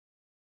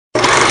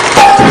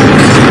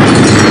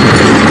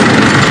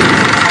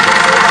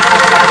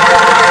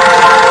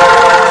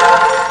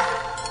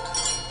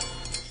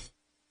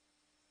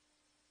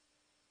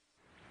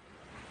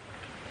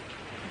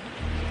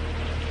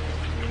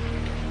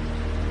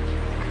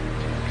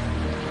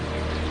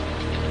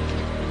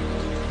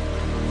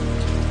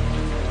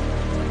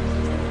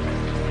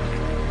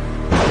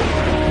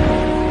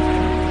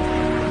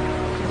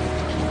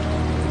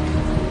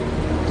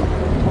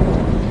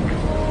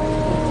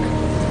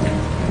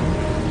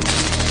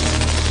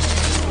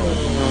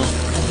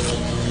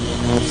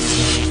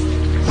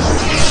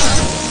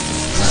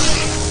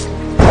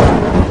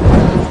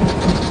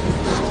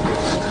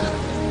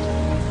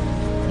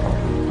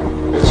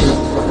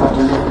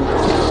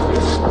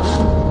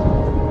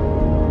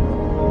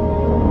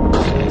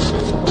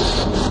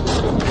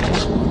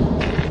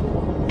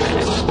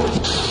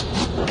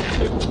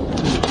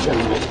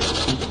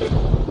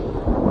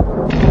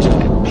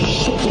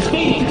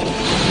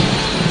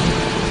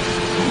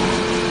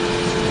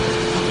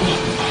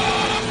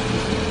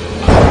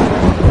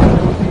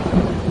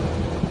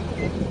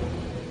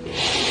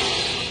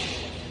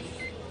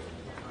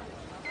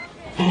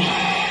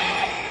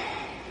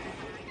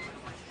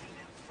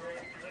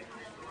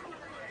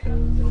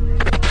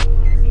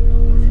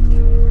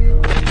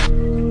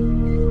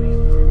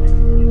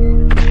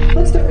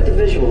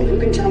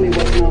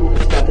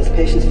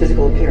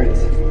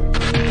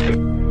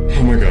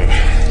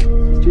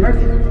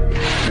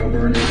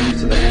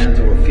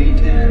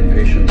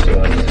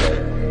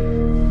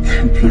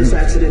Previous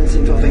accidents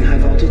involving high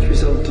voltage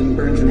result in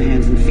burns in the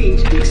hands and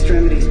feet, the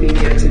extremities being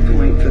the exit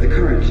point for the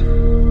current.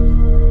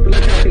 But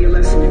let that be a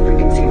lesson in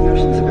preconceived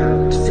notions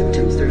about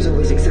symptoms. There's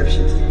always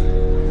exceptions.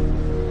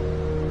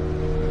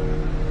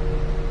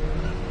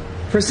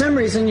 For some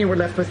reason, you were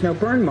left with no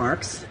burn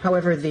marks.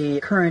 However, the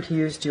current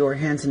used your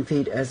hands and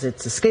feet as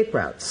its escape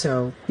route,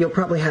 so you'll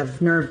probably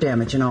have nerve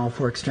damage in all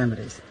 4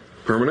 extremities.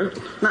 Permanent?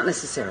 Not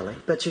necessarily,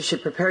 but you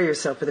should prepare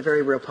yourself for the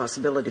very real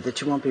possibility that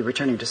you won't be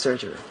returning to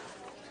surgery.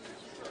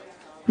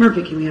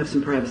 Murphy, can we have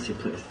some privacy,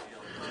 please?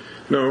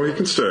 No, he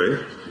can stay.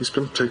 He's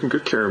been taking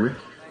good care of me.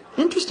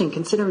 Interesting,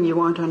 considering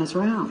you aren't on his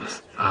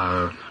rounds.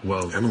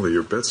 Well... Emily,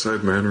 your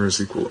bedside manner is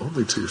equal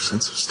only to your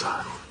sense of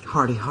style.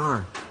 Hardy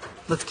har.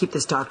 Let's keep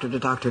this doctor to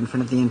doctor in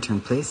front of the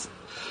intern, please.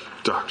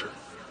 Doctor.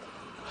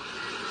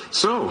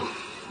 So,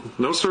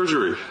 no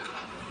surgery.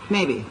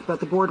 Maybe, but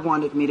the board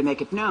wanted me to make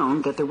it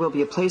known that there will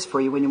be a place for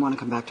you when you want to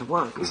come back to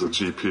work. As a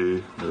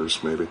GP,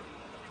 nurse, maybe.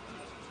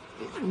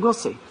 We'll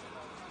see.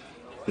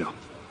 Yeah.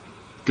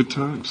 Good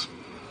times.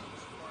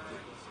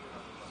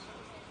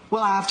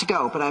 Well, I have to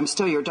go, but I'm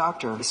still your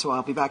doctor, so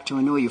I'll be back to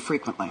annoy you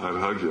frequently. I'd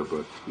hug you,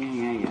 but...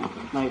 Yeah.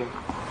 Later.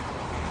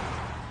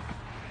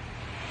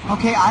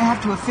 Okay, I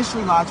have to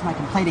officially lodge my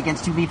complaint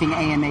against you leaving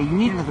AMA. You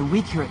need another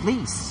week here at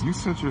least. You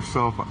said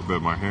yourself that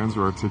my hands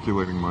are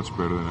articulating much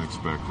better than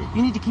expected.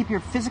 You need to keep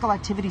your physical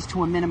activities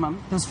to a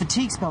minimum. Those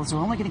fatigue spells are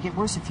only going to get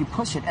worse if you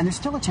push it, and there's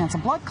still a chance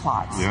of blood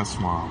clots. Yes,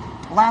 Mom.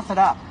 Laugh it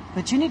up.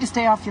 But you need to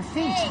stay off your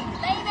feet. Hey,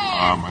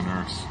 lady! My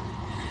nurse.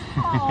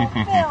 Oh,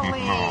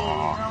 Billy.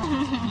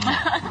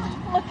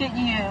 Look at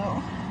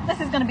you. This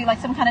is going to be like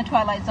some kind of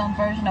Twilight Zone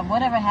version of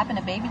whatever happened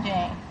to Baby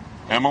Jane.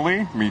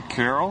 Emily, meet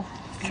Carol.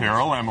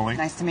 Carol, Emily.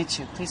 Nice to meet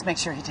you. Please make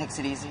sure he takes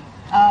it easy.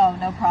 Oh,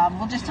 no problem.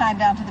 We'll just tie him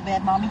down to the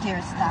bed, Mommy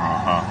Dearest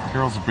style.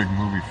 Carol's a big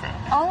movie fan.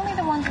 Only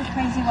the ones with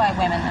crazy white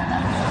women in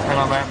them. And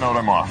on that note,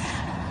 I'm off.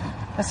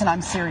 Listen,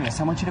 I'm serious.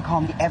 I want you to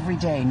call me every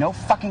day. No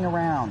fucking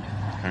around.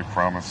 Okay,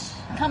 promise.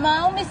 Come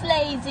on, Miss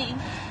Lazy.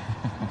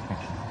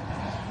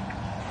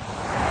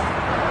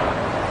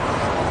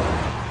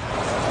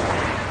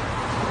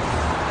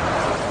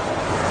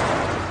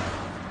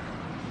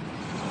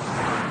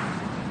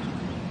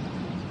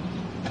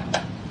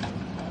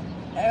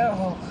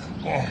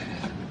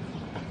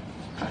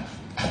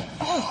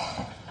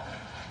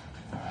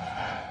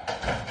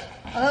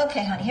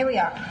 Okay, honey, here we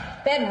are.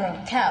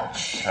 Bedroom,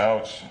 couch.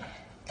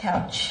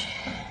 Couch.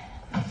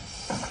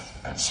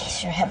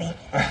 Jeez, you're heavy.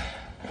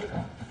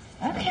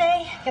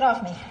 Okay, get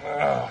off me.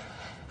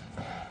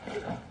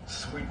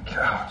 Sweet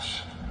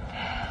couch.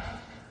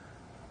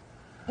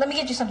 Let me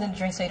get you something to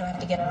drink so you don't have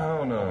to get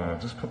up. No.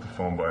 Just put the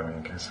phone by me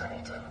in case I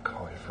need to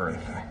call you for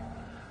anything.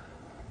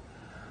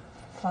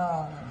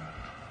 Phone.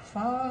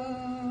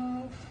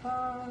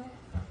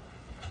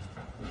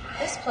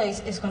 This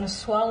place is going to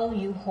swallow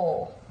you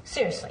whole.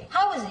 Seriously,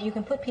 how is it you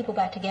can put people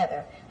back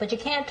together, but you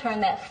can't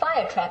turn that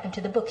fire trap into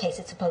the bookcase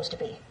it's supposed to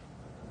be?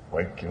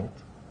 White guilt?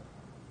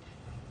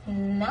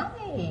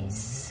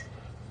 Nice.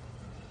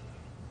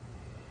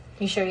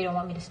 You sure you don't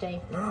want me to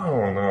stay?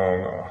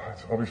 No.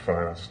 I'll be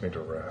fine. I just need to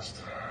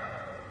rest.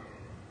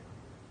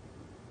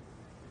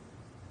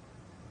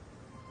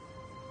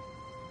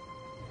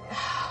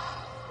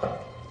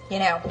 You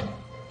know,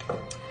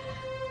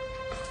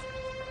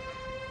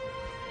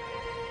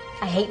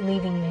 I hate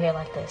leaving you here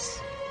like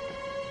this.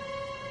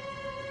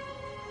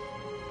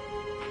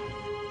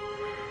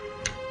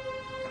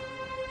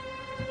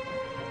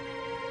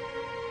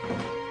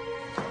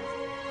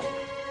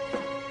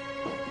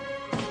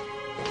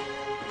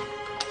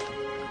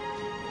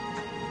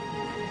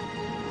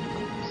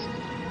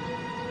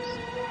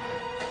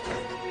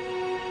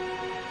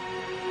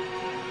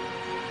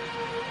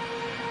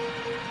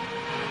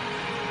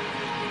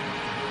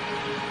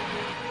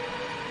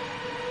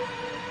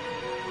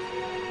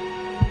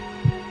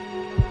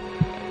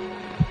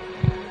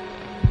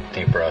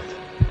 Deep breath.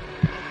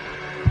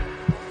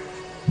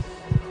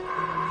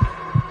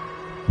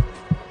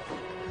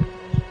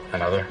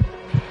 Another.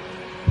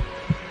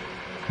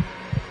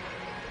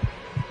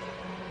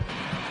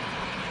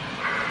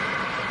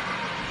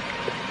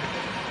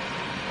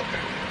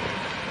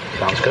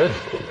 Sounds good.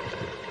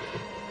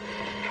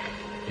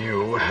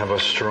 You have a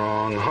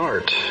strong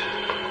heart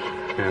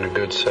and a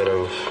good set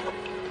of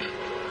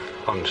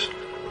lungs.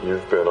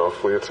 You've been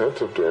awfully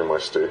attentive during my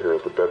stay here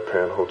at the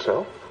Bedpan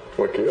Hotel.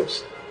 What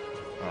gives?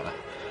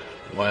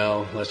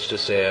 Well, let's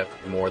just say I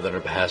have more than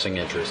a passing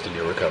interest in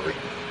your recovery.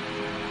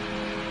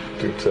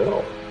 Do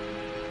tell.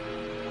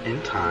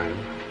 In time.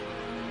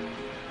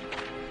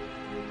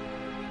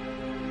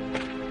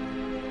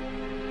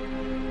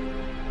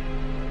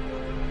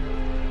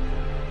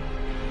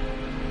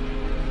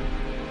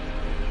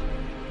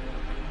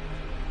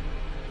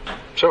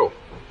 So,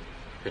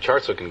 your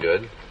chart's looking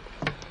good.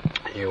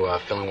 You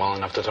feeling well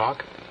enough to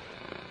talk?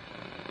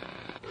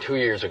 2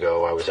 years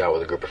ago, I was out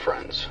with a group of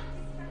friends.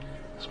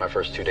 It's my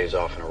first 2 days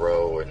off in a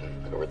row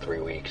in over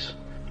 3 weeks.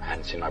 I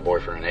hadn't seen my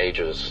boyfriend in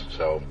ages,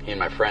 so he and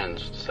my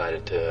friends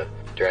decided to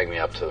drag me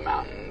up to the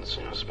mountains,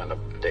 spend a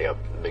day up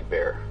in Big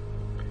Bear.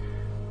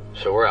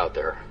 So we're out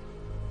there,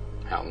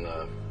 out in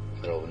the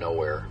middle of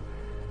nowhere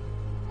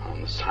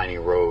on this tiny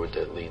road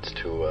that leads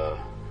to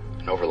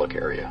an overlook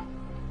area.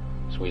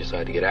 So we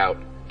decide to get out,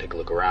 take a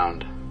look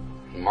around.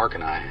 Mark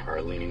and I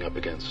are leaning up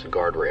against a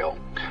guardrail,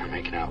 kind of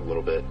making out a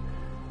little bit.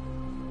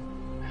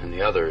 And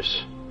the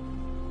others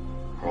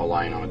are all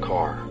lying on a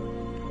car,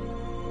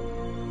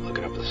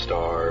 looking up at the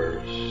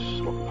stars,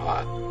 smoking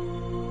pot.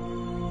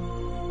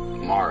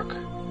 Mark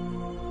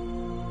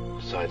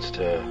decides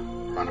to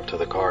run up to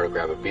the car to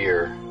grab a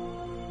beer.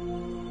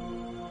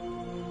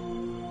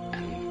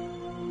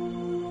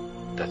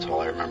 And that's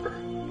all I remember.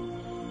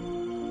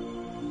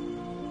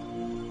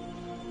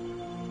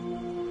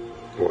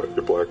 What,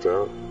 you blacked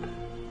out?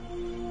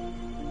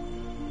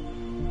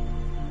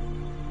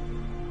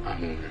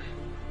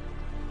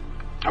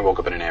 I woke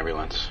up in an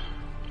ambulance.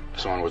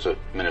 Someone was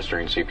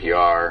administering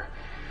CPR.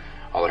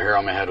 All the hair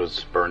on my head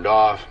was burned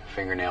off,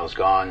 fingernails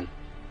gone.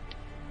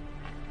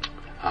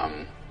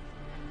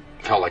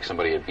 Felt like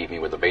somebody had beat me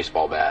with a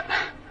baseball bat.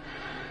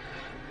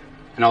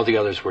 And all the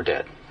others were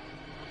dead.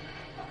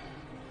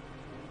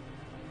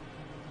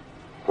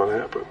 What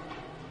happened?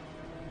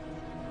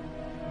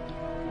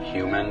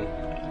 Human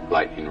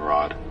lightning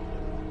rod.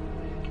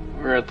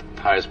 We're at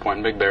the highest point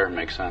in Big Bear.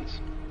 Makes sense.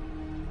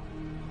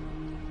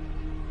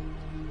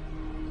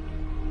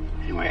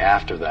 Anyway,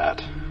 after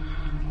that,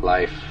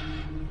 life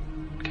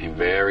became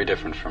very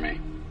different for me,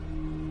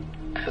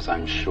 as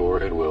I'm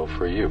sure it will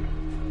for you.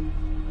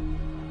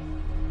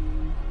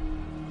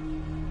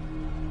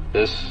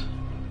 This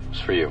is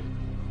for you.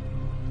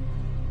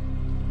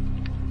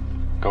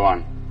 Go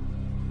on.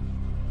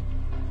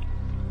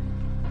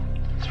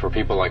 It's for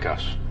people like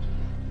us.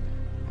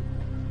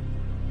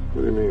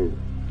 What do you mean,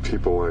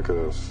 people like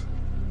us?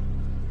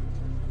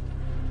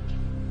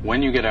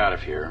 When you get out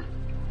of here,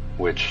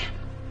 which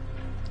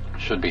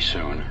should be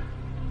soon,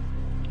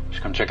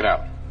 just come check it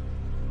out.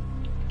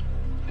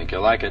 Think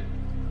you'll like it.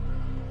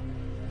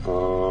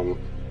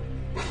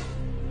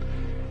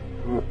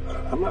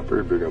 I'm not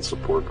very big on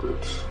support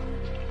groups.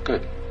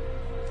 Good.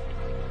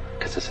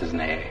 Because this is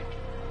an AA.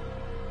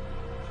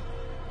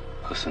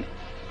 Listen.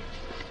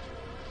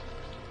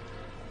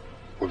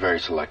 We're very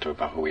selective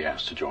about who we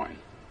ask to join.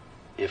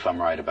 If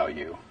I'm right about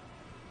you,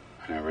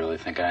 and I really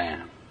think I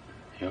am,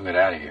 you'll get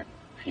out of here,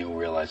 and you'll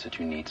realize that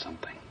you need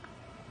something.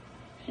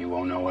 You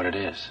won't know what it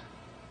is,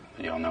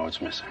 but you'll know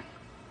it's missing.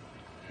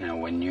 Now,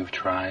 when you've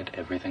tried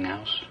everything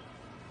else,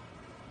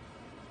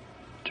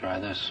 try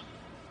this.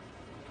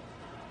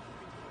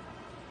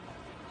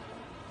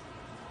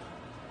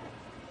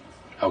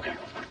 Okay.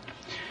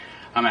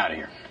 I'm out of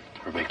here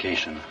for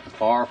vacation.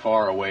 Far,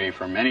 far away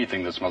from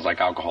anything that smells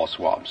like alcohol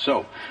swabs.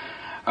 So,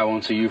 I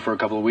won't see you for a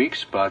couple of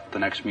weeks, but the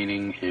next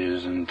meeting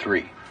is in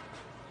 3.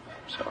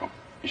 So,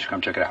 you should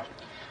come check it out.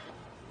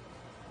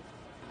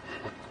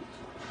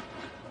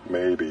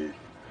 Maybe.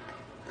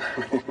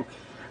 Why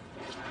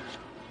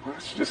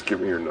don't you just give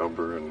me your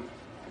number and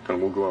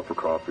we'll go out for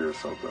coffee or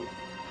something?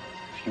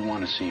 If you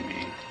want to see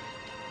me,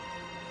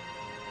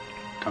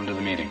 come to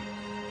the meeting.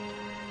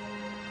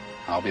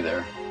 I'll be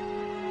there.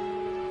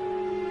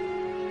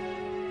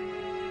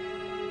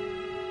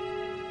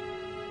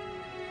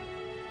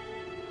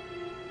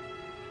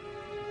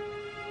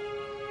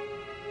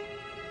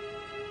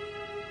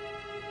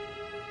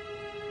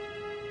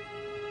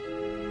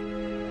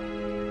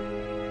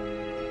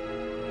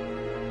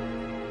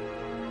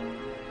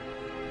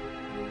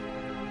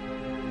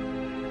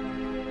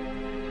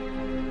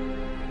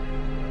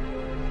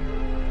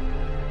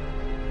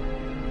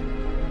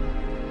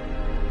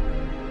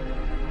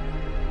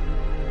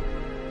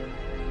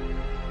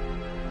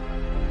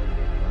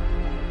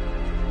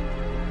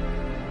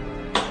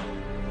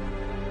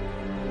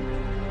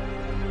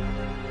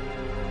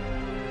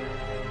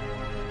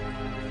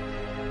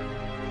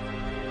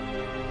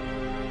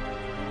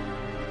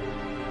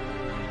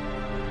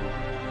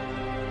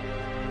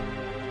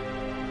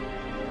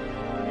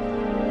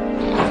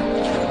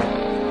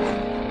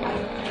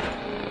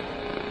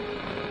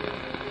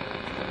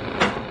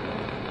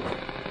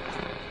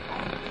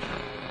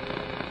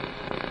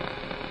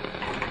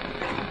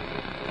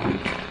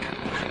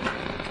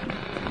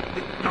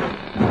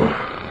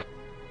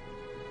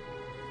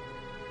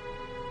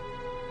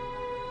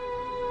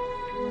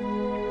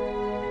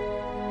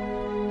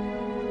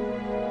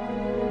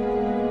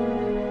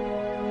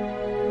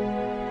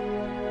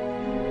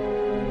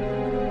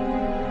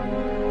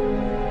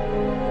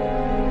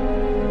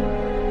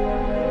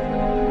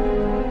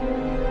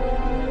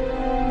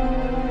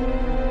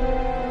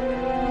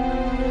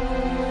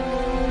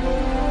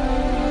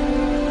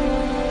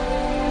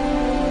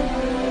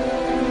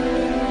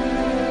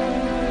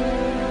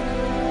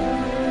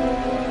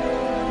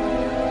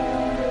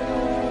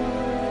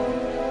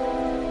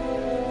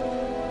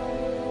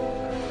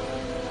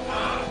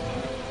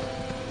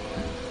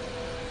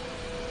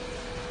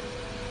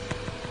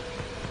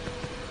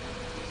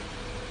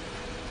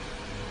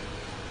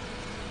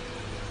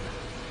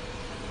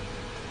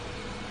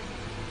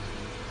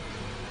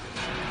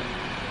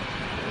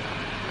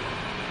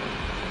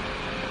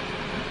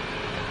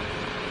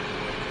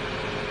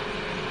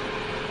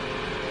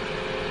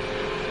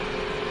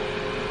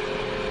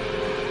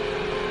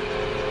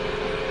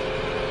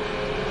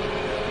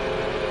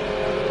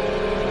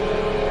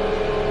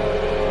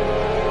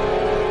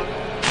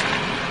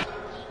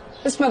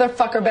 This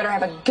motherfucker better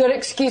have a good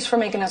excuse for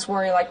making us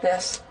worry like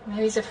this.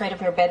 Maybe he's afraid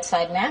of your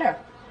bedside manner.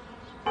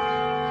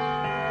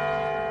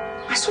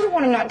 I sort of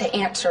wanted not to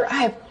answer.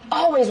 I have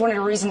always wanted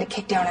a reason to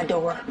kick down a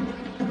door.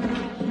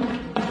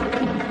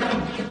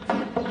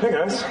 Hey,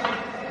 guys.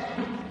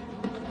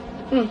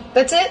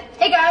 That's it?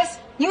 Hey, guys.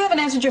 You haven't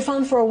answered your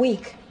phone for a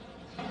week.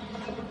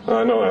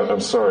 No,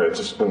 I'm sorry. I've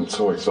just been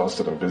so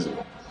exhausted and busy.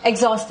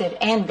 Exhausted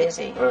and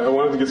busy. I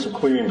wanted to get some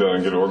cleaning done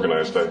and get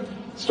organized. I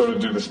started to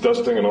do this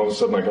dusting, and all of a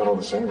sudden I got all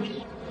this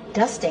energy.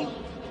 Dusting.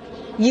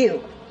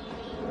 You.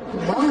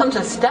 Welcome to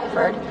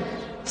Stepford.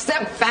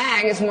 Step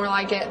fag is more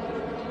like it.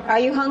 Are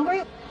you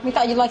hungry? We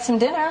thought you'd like some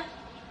dinner.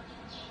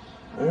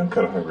 I am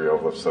kind of hungry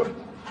all of a sudden.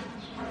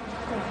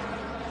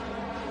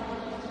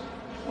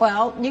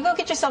 Well, you go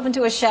get yourself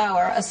into a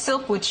shower, a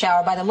Silkwood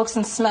shower by the looks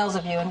and smells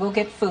of you, and we'll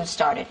get food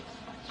started.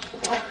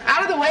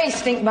 Out of the way,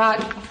 stinkbot.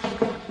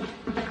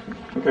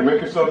 Okay,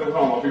 make yourself at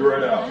home. I'll be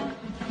right out.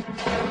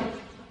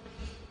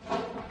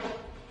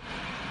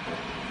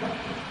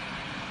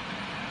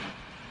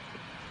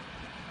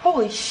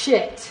 Holy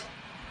shit.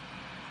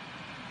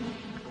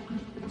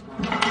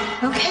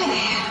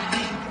 Okay.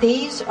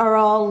 These are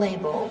all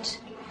labeled.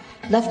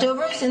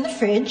 Leftovers in the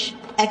fridge,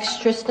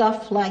 extra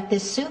stuff like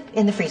this soup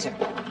in the freezer.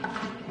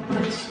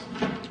 Thanks.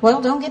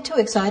 Well, don't get too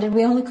excited.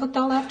 We only cooked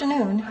all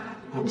afternoon.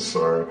 I'm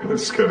sorry. I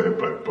just got hit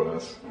by a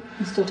bus.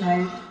 You still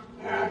tired?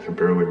 Yeah, I can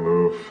barely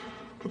move.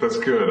 But that's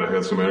good. I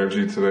had some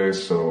energy today,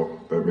 so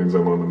that means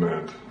I'm on the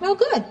mend. Well,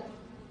 good.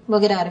 We'll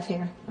get out of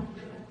here.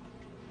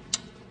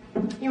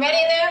 You ready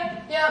in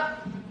there?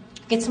 Yep.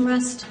 Get some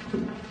rest.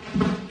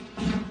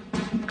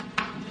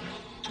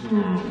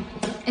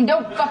 And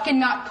don't fucking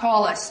not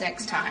call us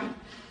next time.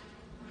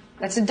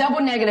 That's a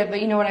double negative,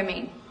 but you know what I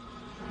mean.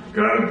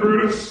 Got it,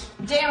 Brutus.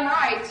 Damn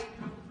right.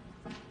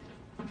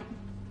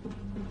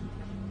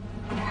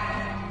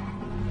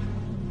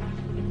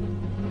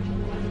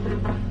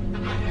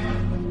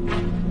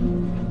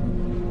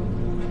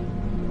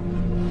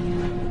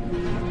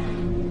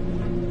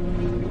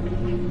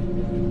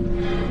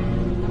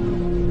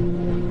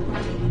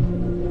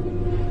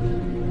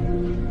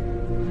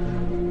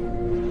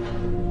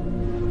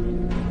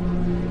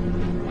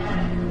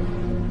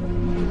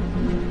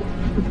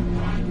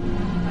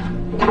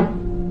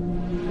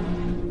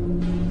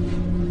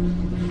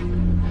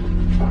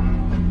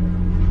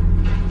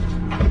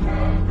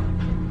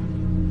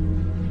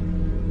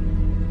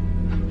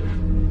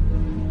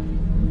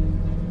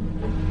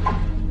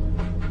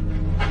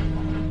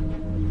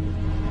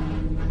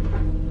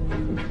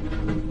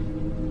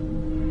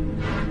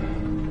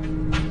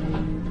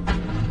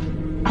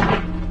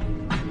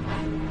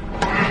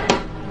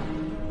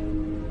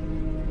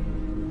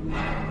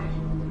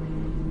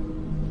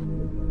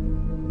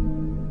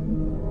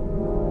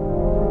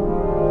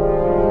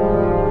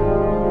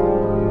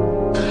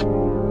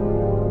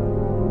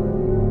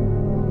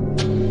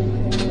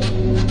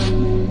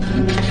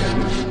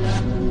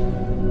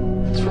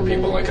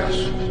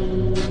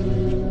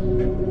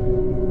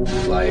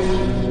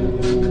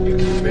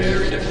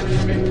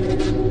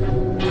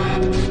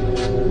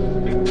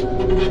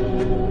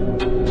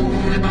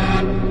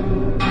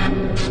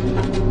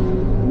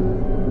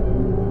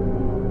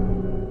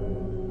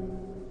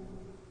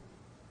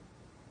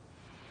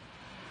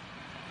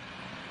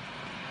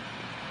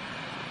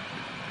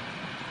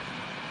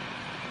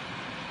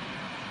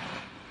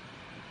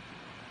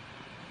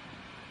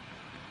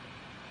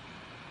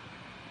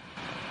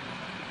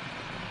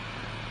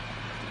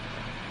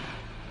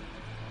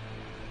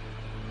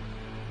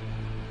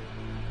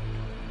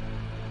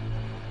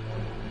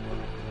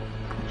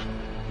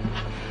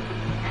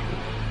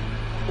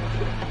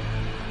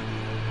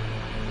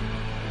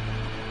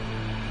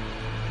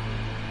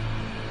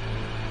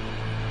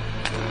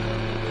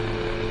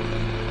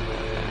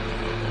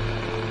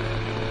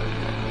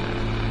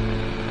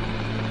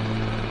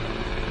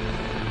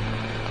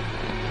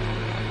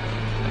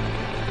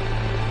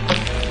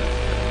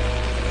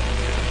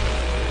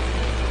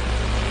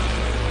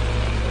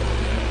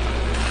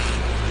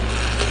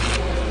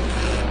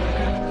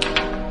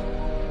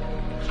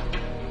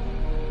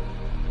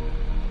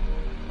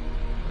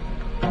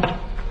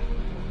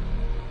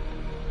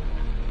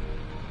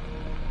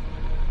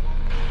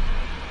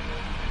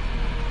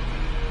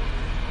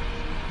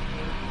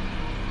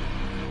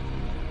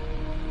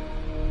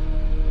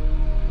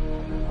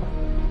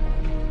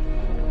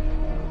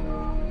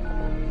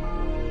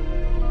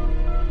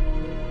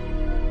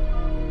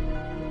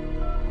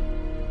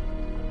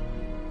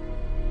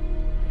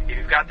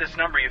 Got this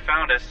number, you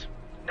found us.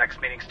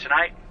 Next meeting's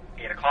tonight,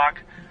 8 o'clock,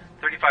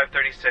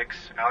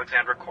 3536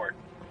 Alexandra Court.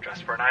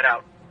 Dressed for a night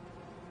out.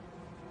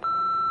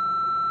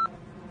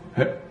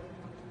 Hey.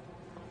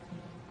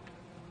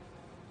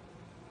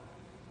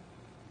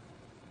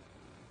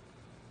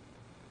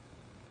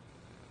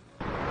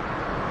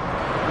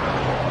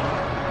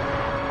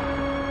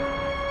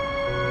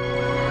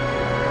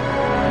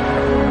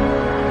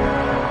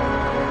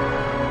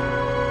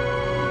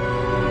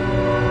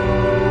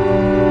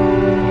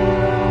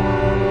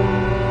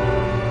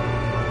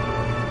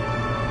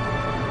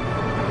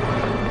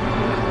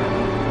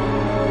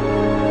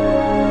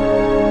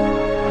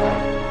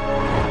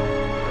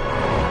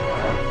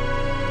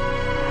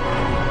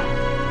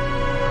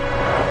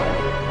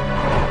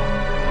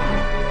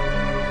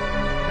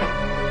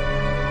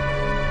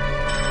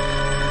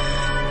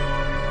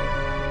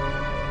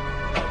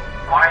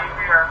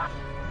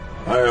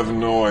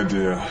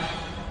 idea.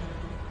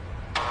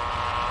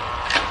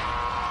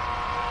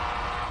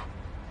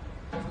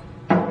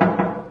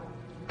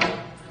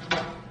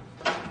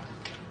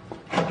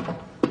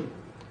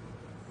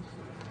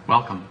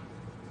 Welcome.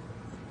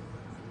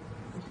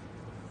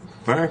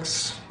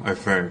 Thanks, I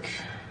think.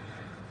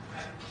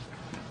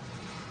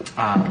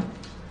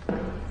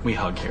 We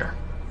hug here.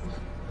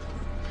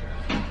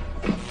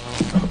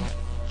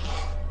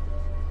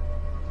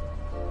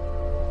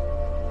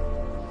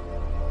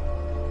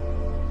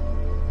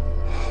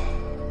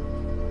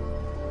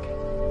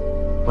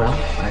 Well,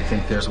 I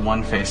think there's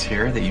one face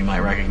here that you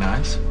might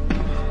recognize.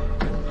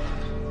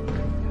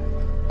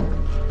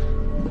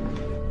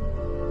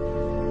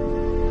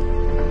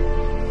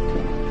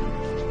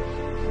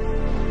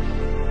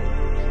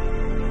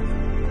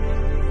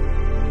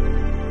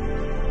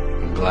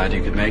 I'm glad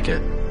you could make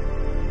it.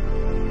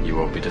 You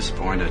won't be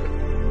disappointed.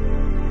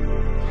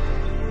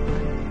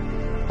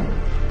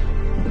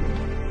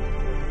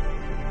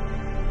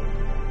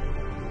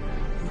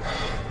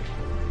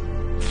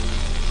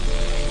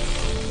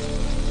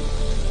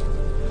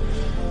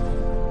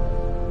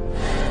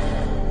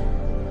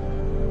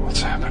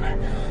 What's happening?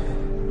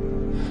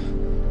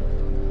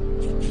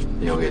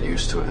 You'll get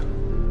used to it.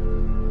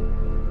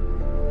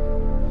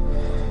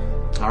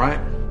 All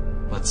right,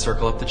 let's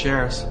circle up the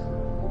chairs.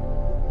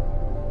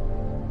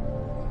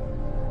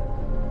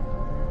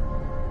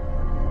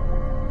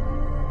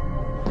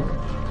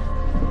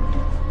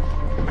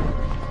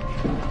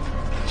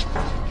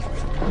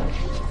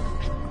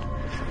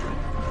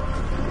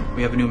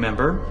 We have a new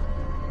member.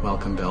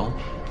 Welcome, Bill.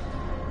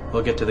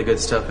 We'll get to the good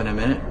stuff in a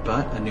minute,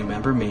 but a new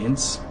member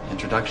means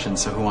introduction,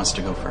 so who wants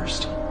to go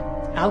first?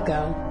 I'll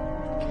go.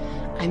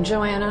 I'm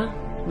Joanna.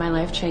 My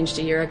life changed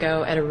a year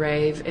ago at a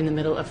rave in the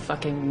middle of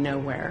fucking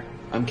nowhere.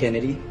 I'm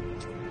Kennedy.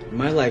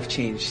 My life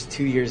changed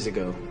 2 years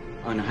ago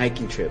on a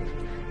hiking trip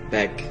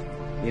back,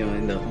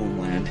 in the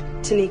homeland.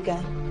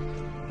 Tanika.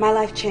 My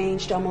life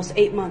changed almost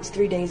 8 months,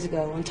 3 days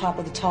ago on top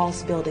of the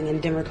tallest building in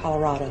Denver,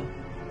 Colorado.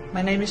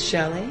 My name is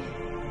Shelley.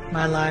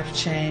 My life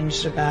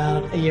changed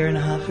about a year and a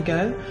half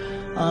ago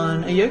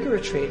on a yoga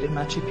retreat in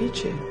Machu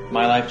Picchu.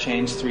 My life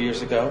changed 3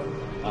 years ago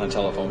on a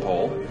telephone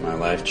pole. My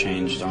life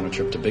changed on a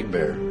trip to Big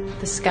Bear.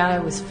 The sky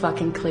was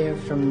fucking clear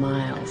for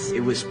miles.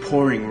 It was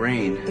pouring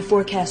rain. The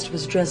forecast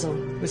was drizzle.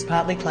 It was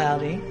partly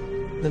cloudy.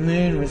 The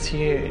moon was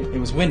huge. It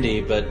was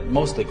windy, but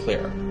mostly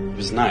clear. It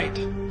was night,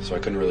 so I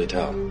couldn't really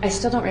tell. I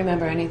still don't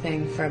remember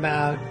anything for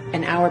about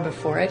an hour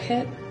before it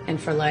hit, and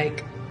for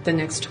like the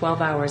next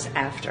 12 hours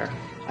after.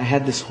 I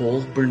had this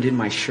hole burned in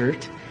my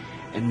shirt,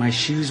 and my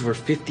shoes were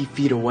 50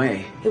 feet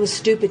away. It was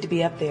stupid to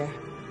be up there,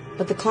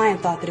 but the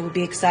client thought that it would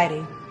be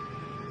exciting.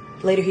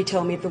 Later he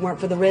told me if it weren't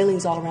for the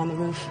railings all around the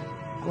roof,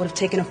 I would have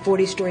taken a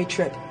 40-story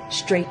trip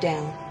straight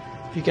down.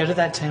 If you go to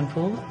that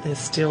temple, there's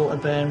still a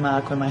burn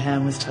mark where my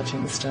hand was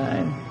touching the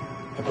stone.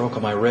 I broke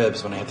all my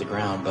ribs when I hit the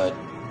ground, but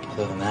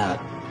other than that,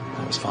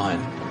 I was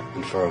fine.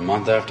 And for a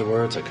month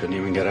afterwards, I couldn't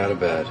even get out of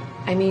bed.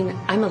 I mean,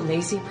 I'm a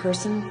lazy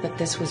person, but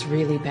this was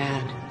really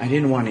bad. I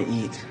didn't want to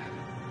eat,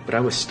 but I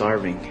was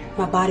starving.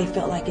 My body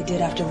felt like it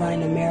did after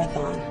running a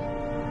marathon.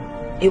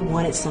 It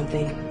wanted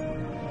something.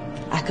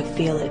 I could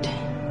feel it.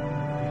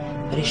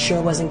 But it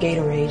sure wasn't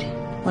Gatorade.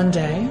 One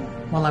day,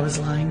 while I was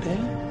lying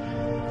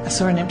there, I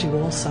saw an empty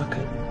wall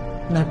socket,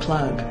 no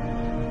plug,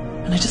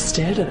 and I just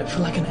stared at it for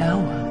like an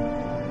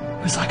hour.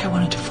 It was like I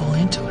wanted to fall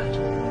into it.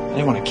 I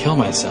didn't want to kill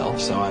myself,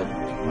 so I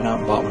went out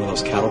and bought one of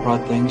those cattle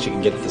prod things you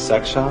can get at the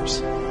sex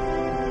shops,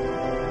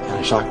 and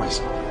I shocked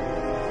myself.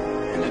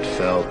 And it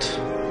felt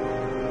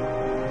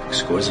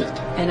exquisite.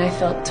 And I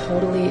felt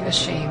totally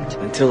ashamed.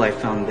 Until I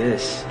found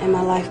this. And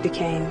my life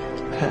became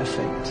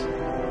perfect.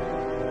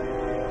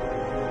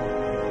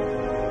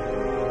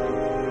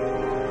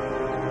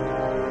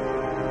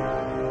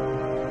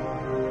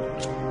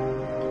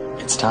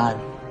 It's time.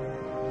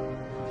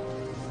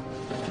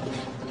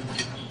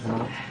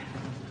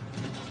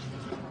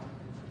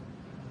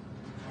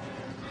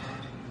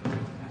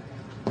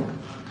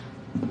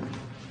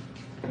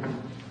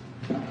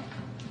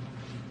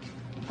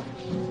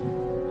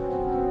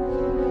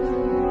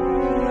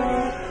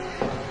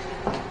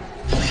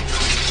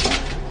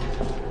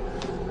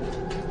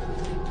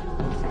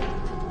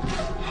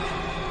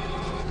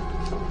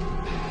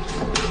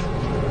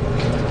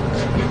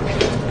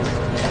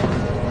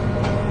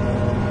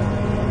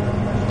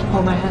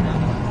 Hold my hand,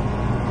 honey.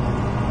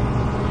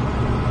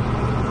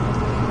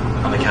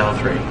 On the count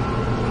of 3.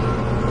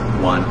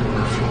 1.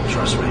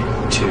 Trust me.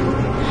 2.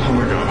 Oh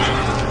my god.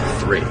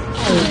 3.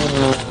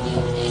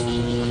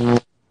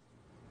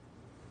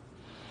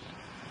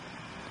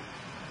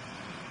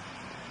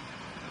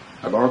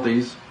 I borrowed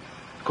these.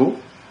 Cool?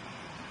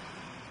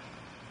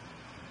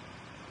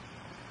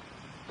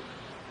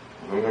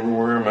 I never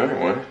wear them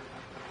anyway.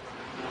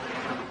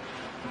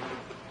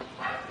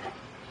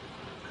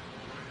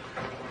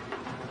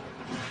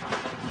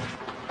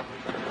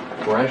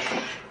 Fresh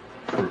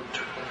fruit.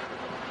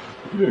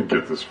 You didn't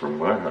get this from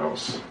my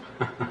house.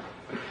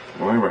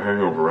 When I have a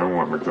hangover, I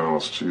want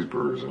McDonald's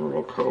cheeseburgers and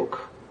real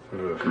Coke.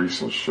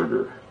 Grease and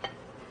sugar.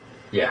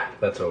 Yeah,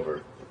 that's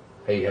over.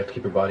 Hey, you have to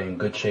keep your body in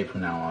good shape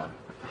from now on.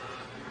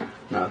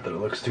 Not that it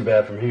looks too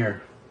bad from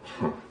here.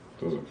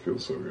 Doesn't feel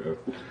so good.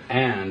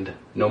 And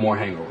no more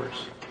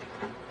hangovers.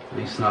 At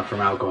least not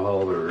from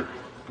alcohol or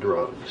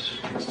drugs.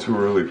 It's too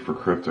early for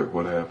cryptic.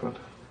 What happened?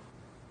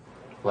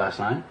 Last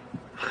night?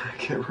 I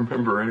can't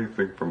remember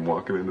anything from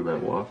walking into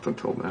that loft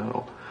until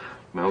now.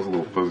 And I was a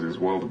little fuzzy as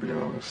well, to be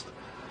honest.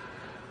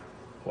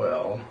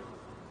 Well,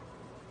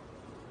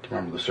 do you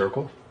remember the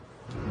circle?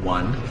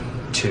 1,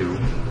 2,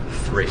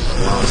 3.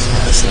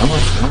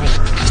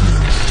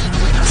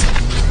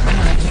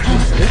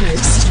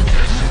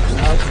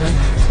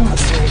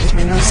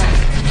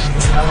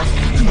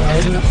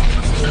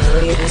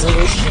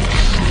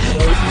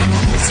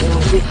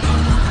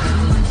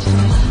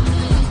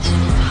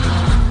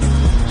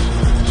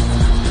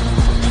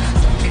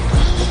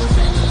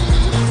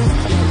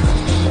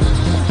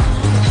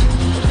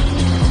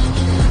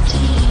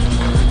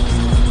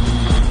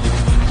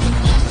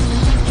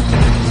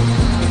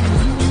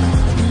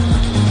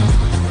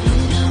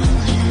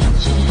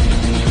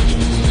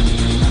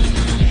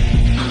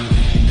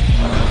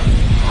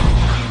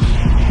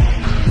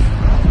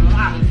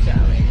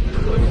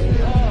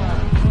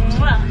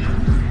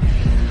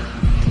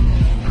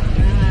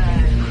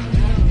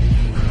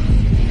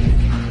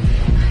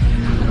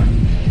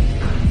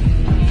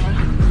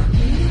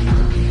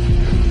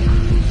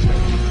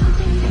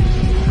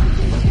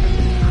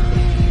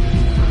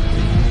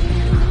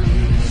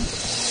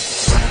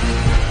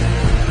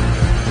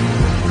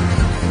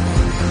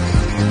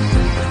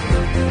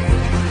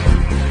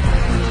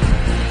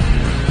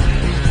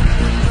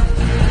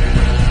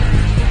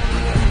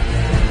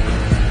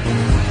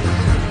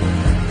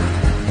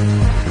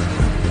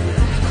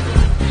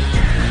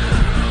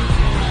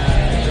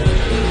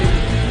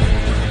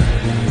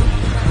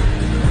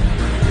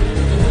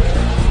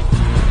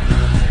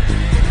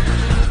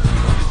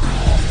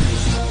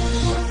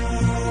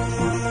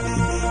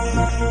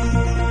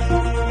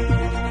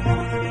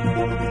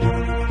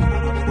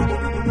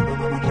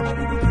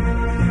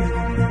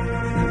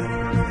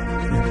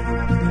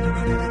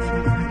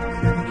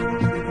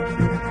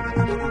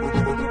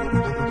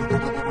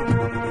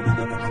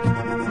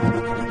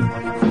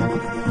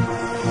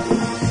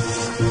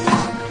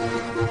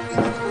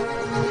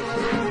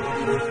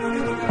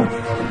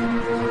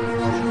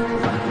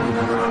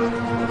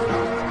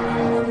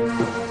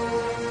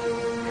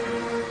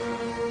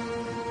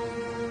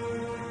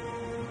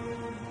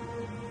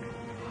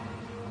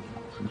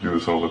 You do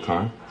this all the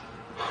time?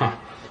 Huh.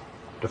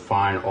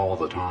 Define all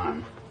the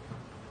time.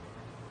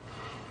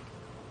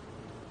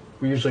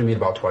 We usually meet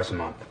about twice a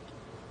month.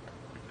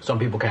 Some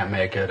people can't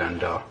make it,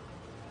 and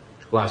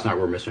last night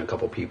we were missing a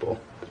couple people.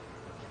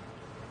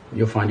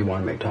 You'll find you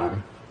want to make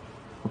time.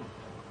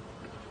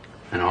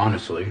 And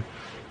honestly,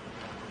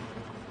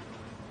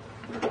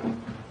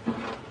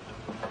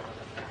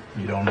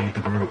 you don't need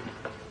the group.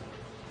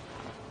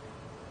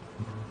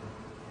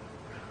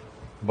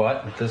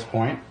 But at this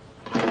point,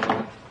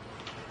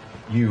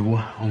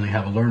 you only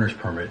have a learner's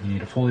permit. You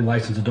need a fully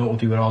licensed adult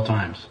with you at all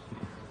times.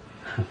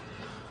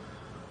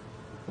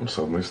 I'm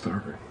suddenly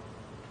starving.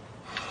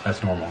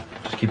 That's normal.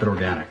 Just keep it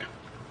organic.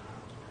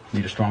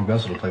 Need a strong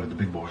vessel to play with the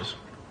big boys.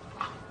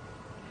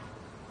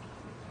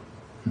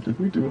 Did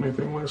we do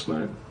anything last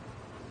night?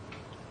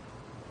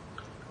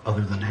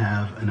 Other than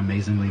have an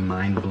amazingly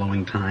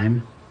mind-blowing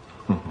time?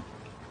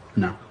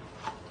 No.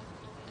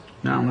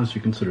 Not unless you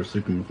consider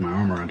sleeping with my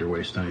arm around your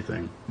waist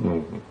anything.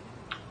 Mm-hmm.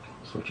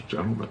 Such a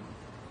gentleman.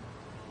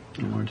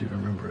 I wanted you to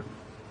remember it.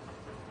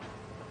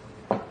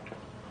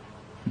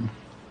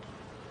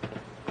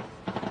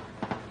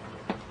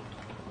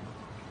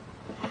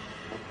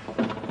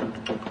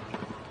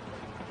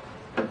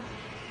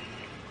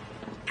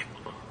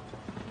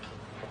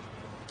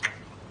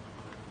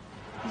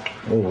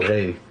 Oh,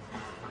 hey.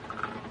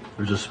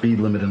 There's a speed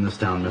limit in this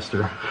town,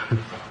 mister.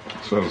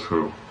 Says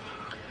who?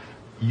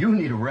 You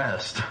need a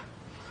rest.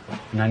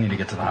 And I need to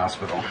get to the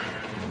hospital.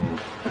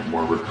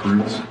 More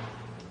recruits?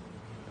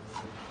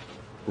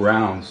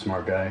 Round,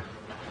 smart guy.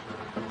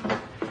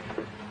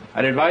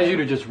 I'd advise you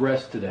to just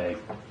rest today.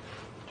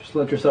 Just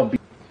let yourself be.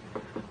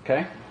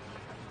 Okay?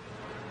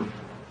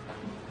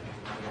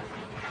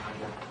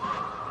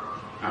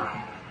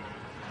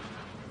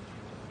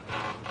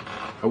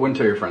 I wouldn't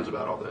tell your friends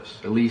about all this.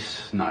 At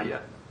least, not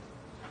yet.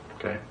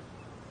 Okay?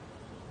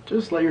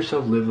 Just let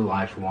yourself live the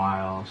life a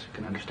while so you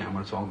can understand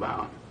what it's all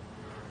about.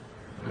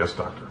 Yes,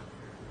 doctor.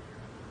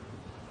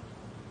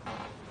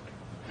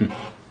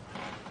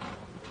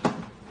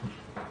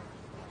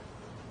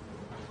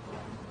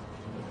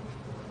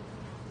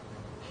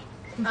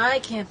 I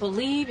can't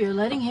believe you're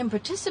letting him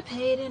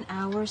participate in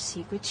our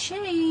secret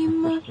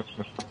shame.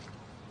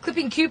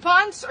 Clipping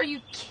coupons? Are you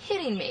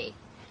kidding me?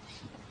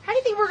 How do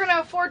you think we're going to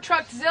afford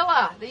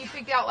Truckzilla that you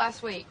picked out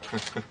last week?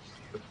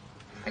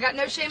 I got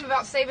no shame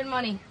about saving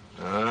money.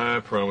 I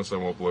promise I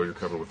won't blow your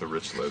cover with the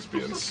rich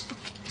lesbians.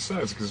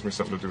 Besides, it gives me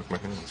something to do with my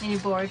hands. Are you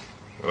bored?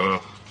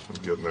 Ugh, I'm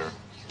getting there.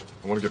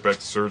 I want to get back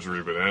to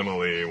surgery, but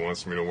Emily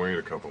wants me to wait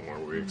a couple more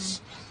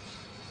weeks.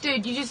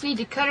 Dude, you just need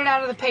to cut it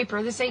out of the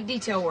paper. This ain't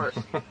detail work.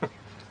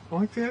 I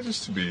like the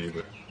edges to be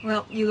even.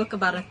 Well, you look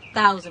about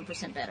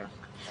 1,000% better.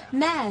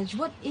 Madge,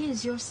 what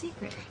is your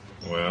secret?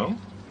 Well,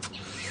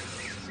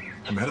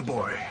 I met a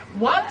boy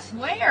What?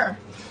 Where?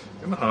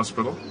 in the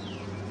hospital.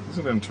 He's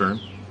an intern.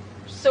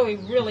 So he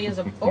really is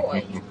a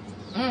boy.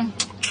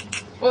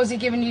 What, was he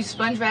giving you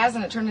sponge baths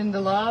and it turned into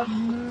love?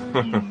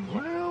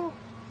 Well,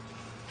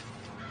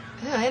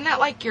 Isn't that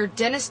like your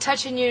dentist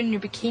touching you in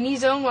your bikini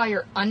zone while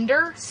you're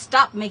under?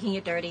 Stop making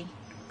it dirty.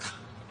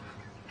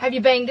 Have you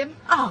banged him?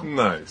 Oh.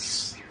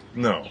 nice.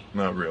 No,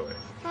 not really.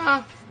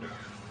 Huh.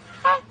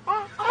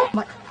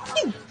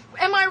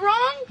 Am I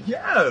wrong?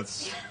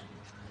 Yes.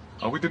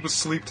 All we did was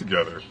sleep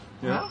together.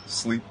 Yeah,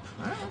 sleep.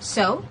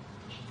 So,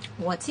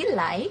 what's he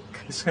like?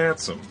 He's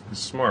handsome. He's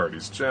smart.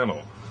 He's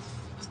gentle.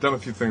 He's done a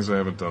few things I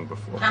haven't done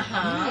before.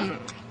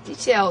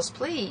 Details,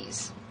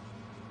 please.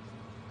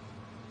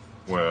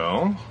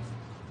 Well,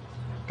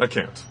 I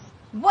can't.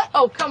 What?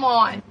 Oh, come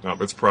on. No,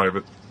 it's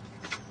private.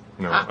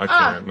 No, I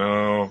can't.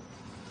 No,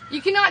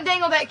 You cannot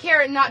dangle that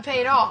carrot and not pay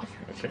it off.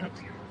 I can't.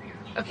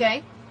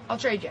 Okay, I'll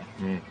trade you.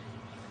 Mm.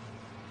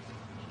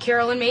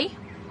 Carol and me.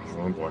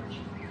 Oh boy.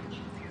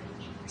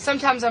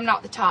 Sometimes I'm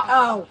not the top.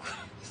 Oh,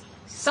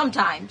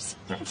 sometimes.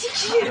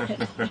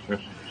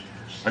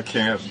 I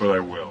can't, but I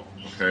will.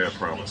 Okay, I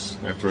promise.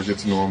 After I get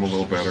to know him a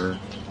little better.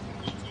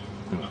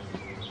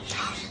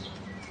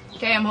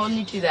 Okay, I'm holding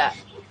you to that.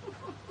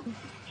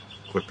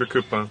 Clip your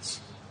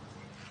coupons.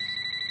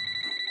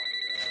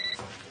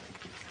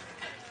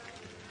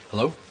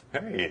 Hello?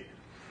 Hey.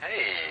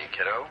 Hey,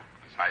 kiddo.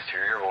 Nice to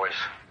hear your voice.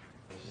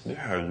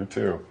 Yeah, you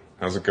too.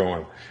 How's it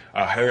going?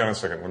 Hang on a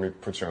second. Let me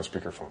put you on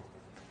speakerphone.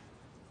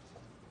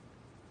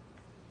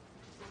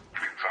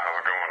 So how's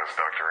it going? Is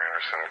Dr.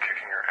 Anderson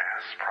kicking your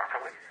ass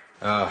properly?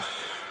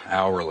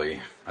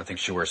 Hourly. I think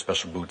she wears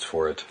special boots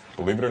for it.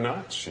 Believe it or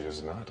not, she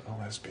is not a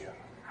lesbian.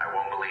 I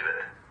won't believe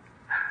it.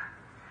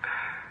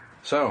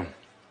 So,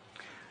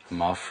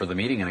 I'm off for the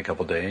meeting in a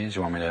couple days.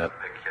 You want me to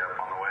pick you up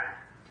on the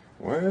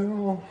way?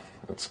 Well,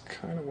 that's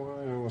kind of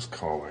why I was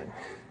calling.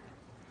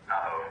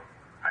 Uh-oh.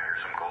 I hear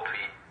some cold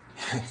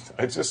feet.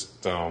 I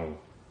just, I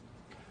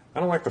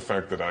don't like the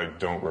fact that I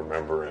don't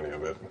remember any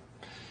of it.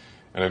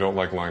 And I don't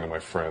like lying to my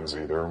friends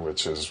either,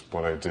 which is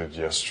what I did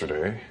yesterday.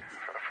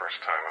 For the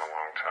first time in a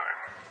long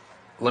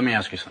time. Let me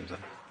ask you something.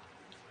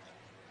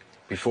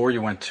 Before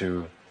you went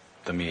to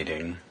the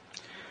meeting,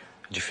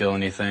 did you feel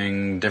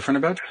anything different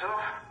about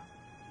yourself?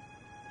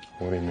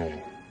 What do you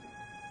mean?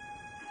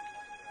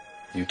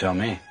 You tell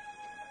me.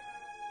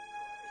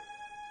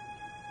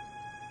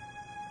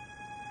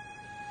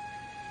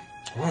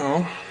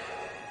 Well,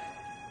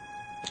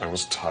 I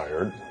was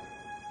tired.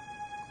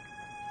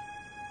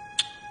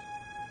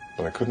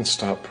 But I couldn't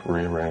stop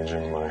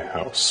rearranging my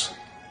house.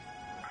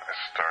 I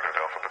started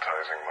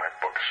alphabetizing my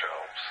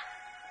bookshelves.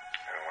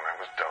 And when I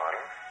was done,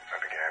 I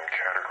began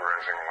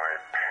categorizing my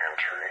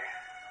pantry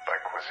by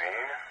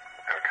cuisine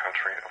and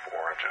country of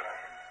origin.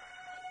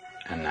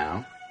 And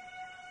now?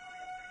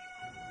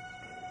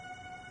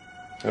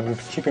 I've been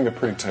keeping a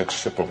pretty tight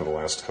ship over the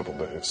last couple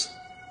days.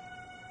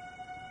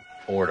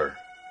 Order.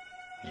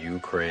 You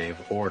crave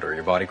order.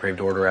 Your body craved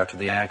order after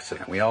the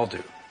accident. We all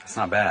do. It's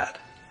not bad.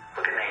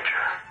 Look at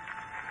nature.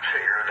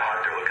 Shit, you're a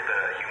doctor. Look at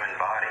the human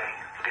body.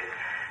 Look at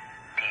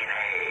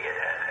DNA,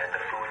 at the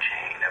food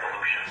chain,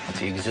 evolution.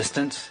 The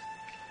existence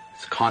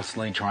is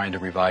constantly trying to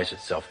revise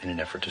itself in an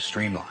effort to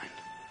streamline.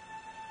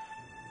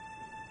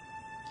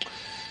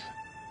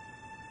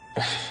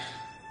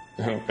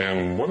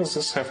 And what does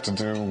this have to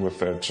do with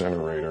that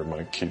generator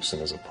Mike keeps in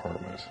his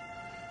apartment?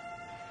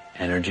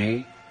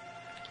 Energy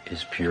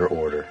is pure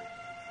order.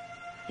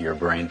 Your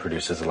brain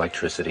produces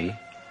electricity,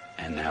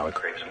 and now it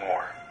craves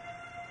more.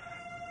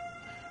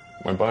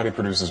 My body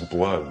produces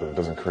blood, but it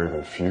doesn't crave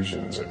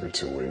infusions every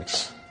 2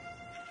 weeks.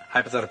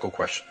 Hypothetical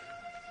question.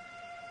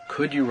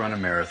 Could you run a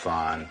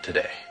marathon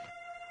today?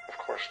 Of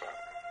course not.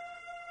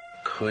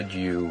 Could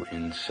you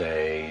in,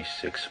 say,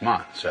 6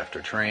 months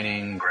after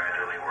training?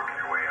 Gradually working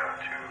your way up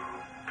to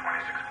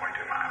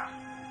 26.2 miles.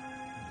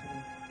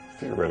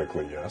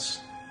 Theoretically,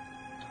 yes.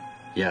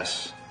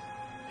 Yes.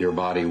 Your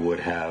body would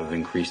have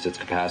increased its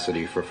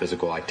capacity for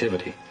physical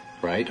activity,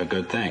 right? A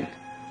good thing.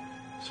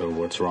 So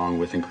what's wrong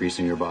with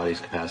increasing your body's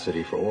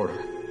capacity for order?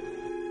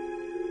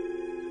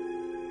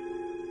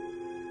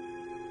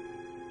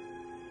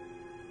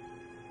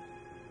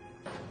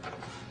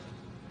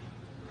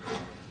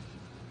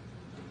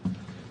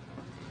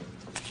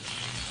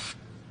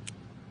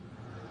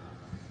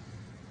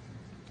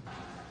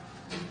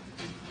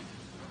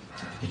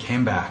 You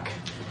came back.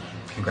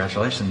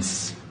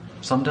 Congratulations.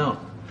 Some don't.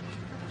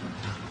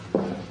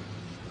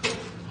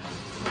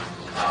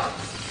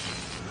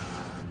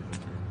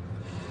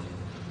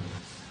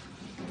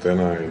 Then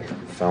I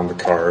found the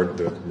card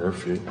that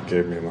Murphy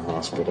gave me in the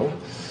hospital.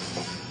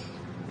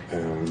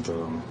 And,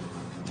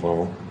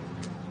 well,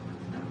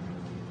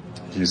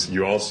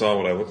 you all saw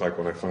what I looked like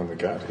when I finally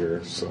got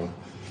here, so.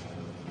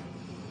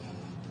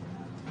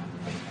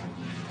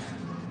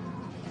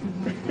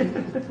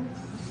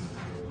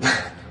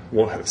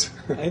 What?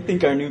 I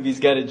think our newbie's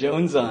got a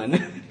Jones on.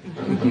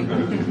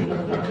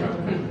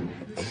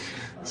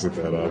 Is it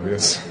that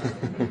obvious?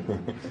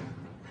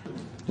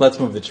 Let's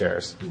move the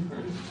chairs.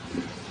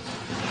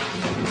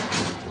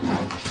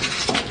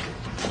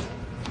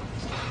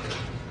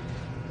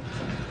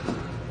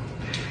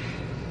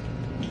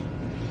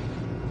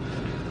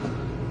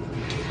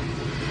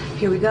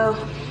 Here we go.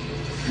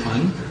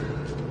 1,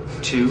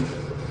 2,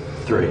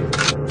 3.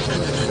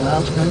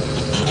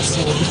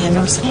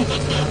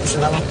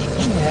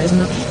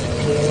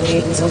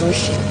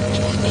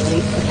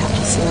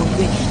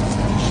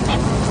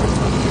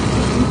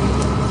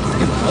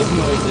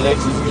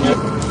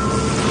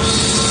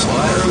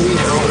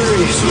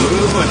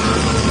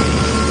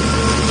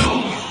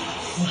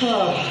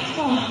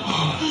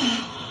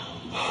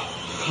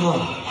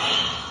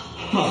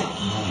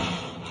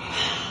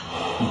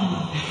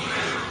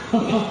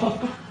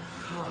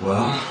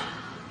 Well,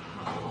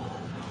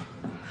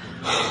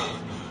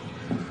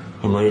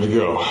 I'm ready to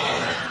go.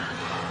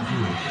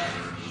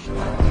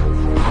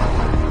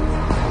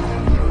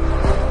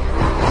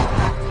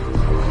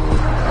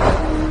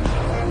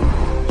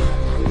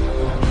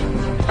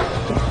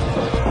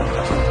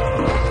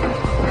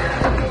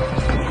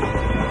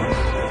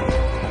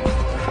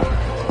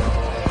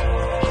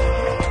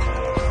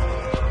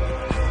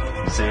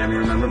 Sam, you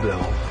remember Bill?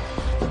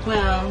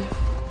 Well,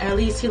 at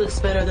least he looks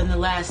better than the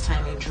last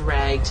time you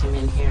dragged him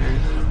in here.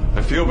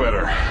 I feel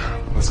better.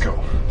 Let's go.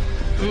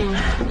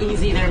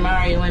 Easy there,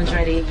 Mario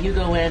Andretti. You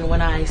go in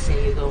when I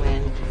say you go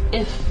in.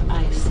 If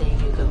I say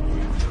you go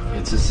in.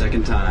 It's his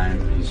second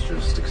time. He's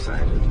just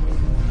excited.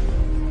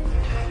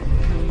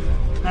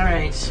 All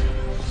right.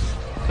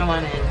 Come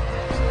on in.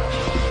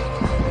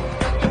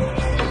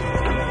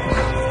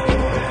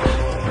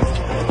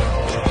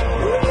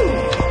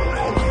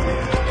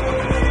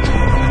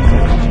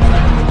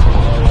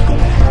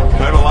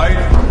 Can I have a light?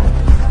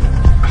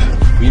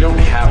 We don't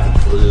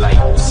have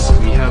lights.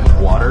 We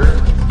have water.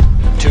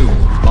 2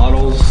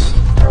 bottles.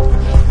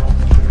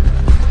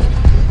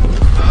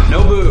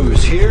 No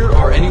booze here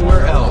or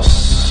anywhere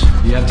else.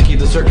 You have to keep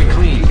the circuit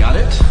clean. Got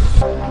it?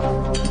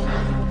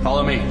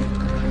 Follow me.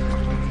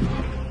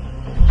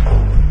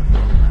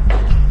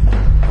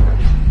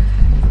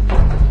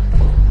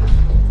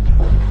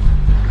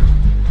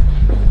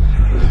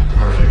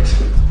 Perfect.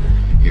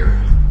 Here.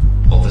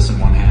 Hold this in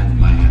one hand,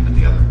 my hand in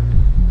the other.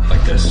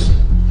 Like this.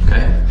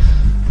 Okay?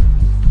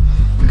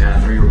 On the count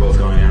of 3, we're both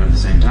going in at the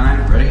same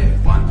time. Ready?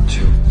 1,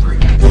 2, 3.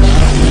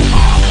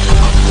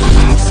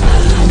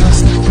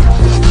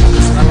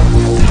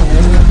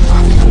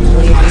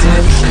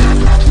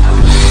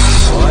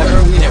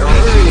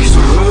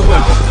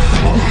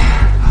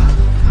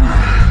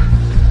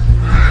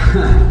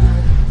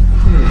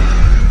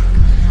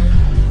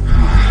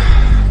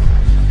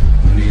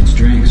 Who needs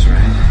drinks, right?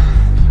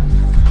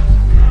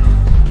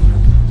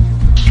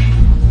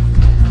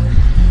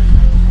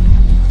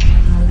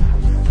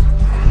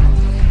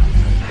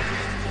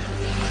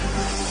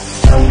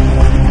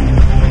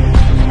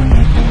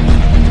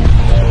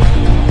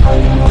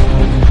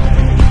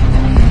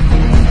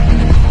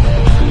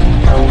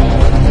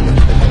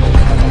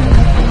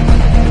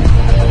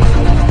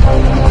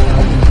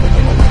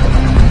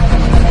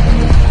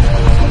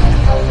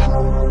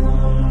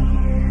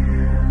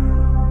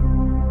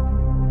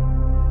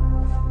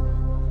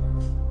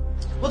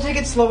 We'll take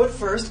it slow at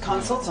first,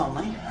 consults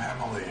only.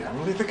 Emily, I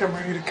really think I'm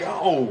ready to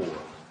go.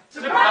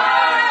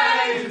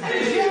 Surprise!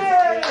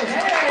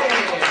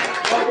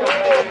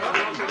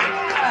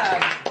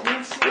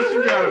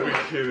 You gotta be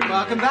kidding me.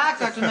 Welcome back,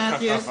 Dr.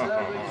 Matthews. All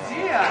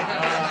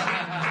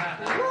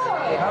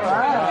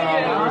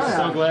right. We're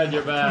so glad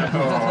you're back.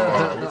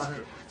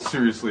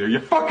 Seriously, are you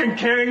fucking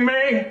kidding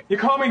me? You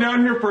call me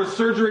down here for a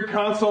surgery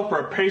consult for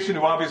a patient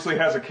who obviously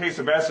has a case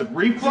of acid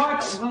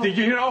reflux? Do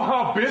you know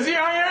how busy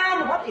I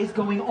am? What is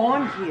going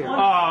on here?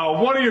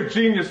 One of your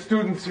genius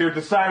students here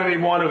decided he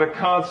wanted a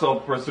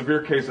consult for a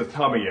severe case of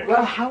tummy ache.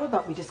 Well, how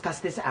about we discuss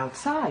this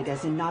outside,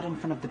 as in not in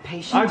front of the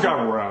patient? I've got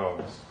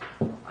rounds.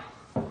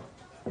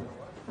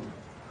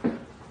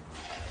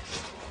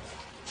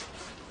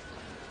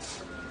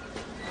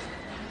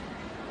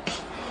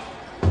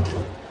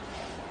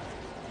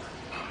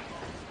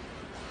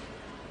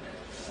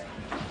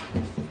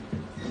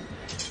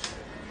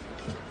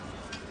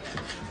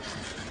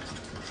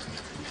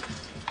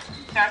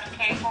 Dr.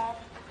 Capel,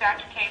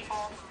 Dr.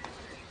 Capel.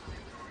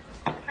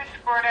 Chris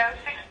Gordo,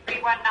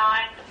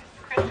 6319.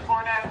 Chris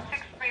Gordo,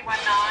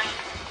 6319.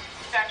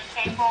 Dr.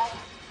 Capel,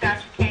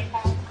 Dr.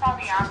 Capel. Call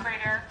the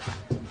operator.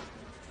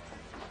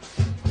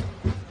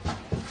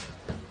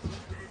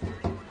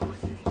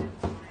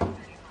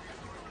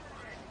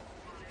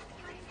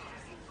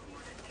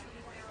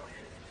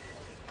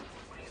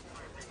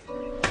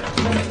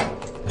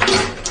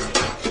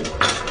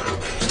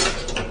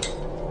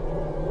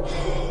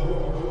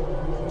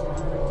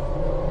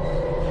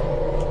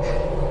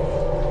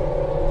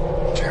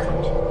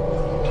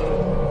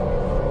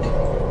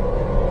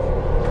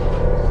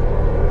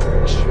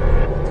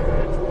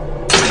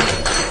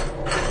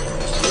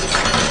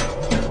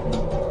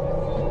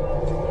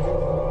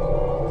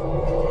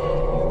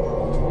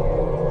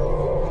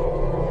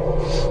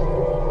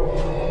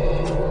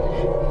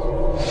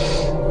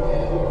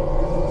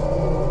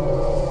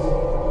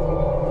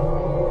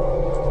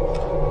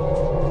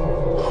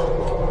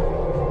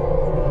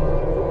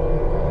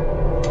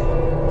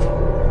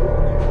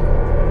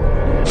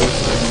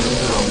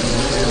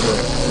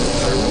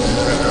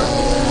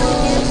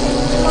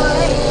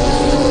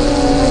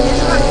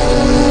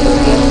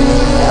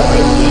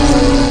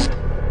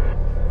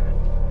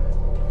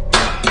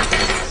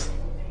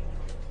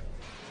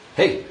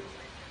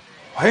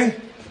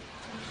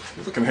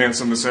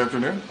 handsome this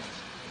afternoon?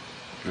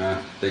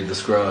 Dig the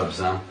scrubs,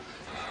 huh?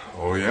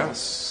 Oh,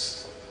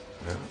 yes.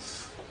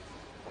 Yes.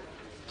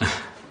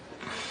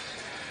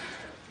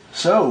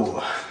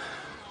 So,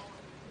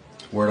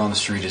 word on the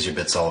street is you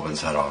bit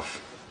Sullivan's head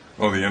off.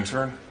 Oh, the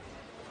intern?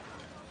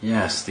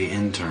 Yes, the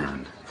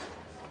intern.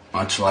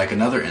 Much like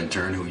another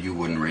intern who you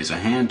wouldn't raise a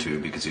hand to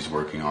because he's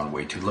working on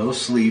way too low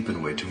sleep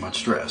and way too much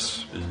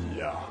stress.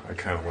 Yeah, I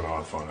kind of went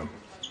off on him.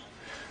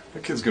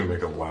 That kid's gonna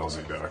make a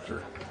lousy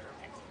doctor.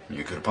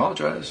 You could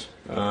apologize.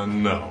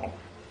 No.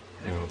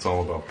 You know, it's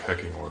all about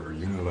pecking order.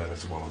 You know that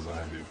as well as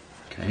I do.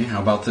 Okay,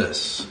 how about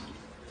this?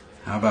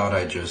 How about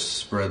I just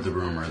spread the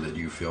rumor that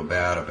you feel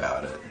bad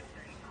about it?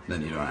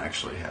 Then you don't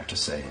actually have to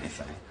say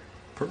anything.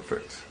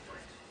 Perfect.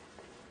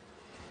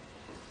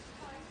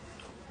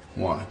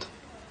 What?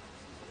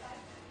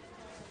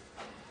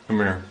 Come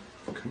here.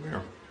 Come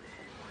here.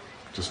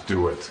 Just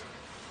do it.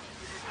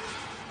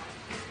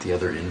 The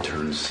other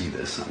interns see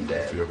this, I'm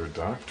dead. The other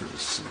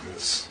doctors see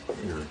this,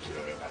 you're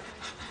dead.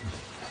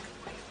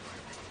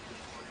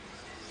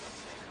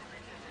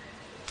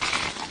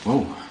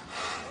 Whoa.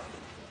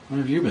 What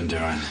have you been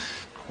doing?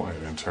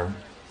 Quiet, intern.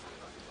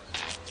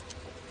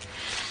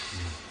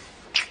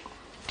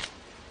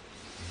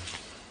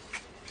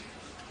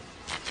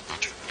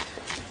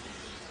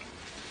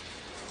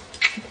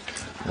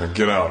 Now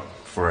get out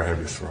before I have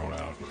you thrown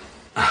out.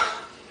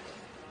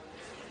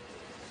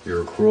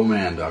 You're a cruel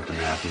man, Dr.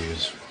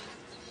 Matthews.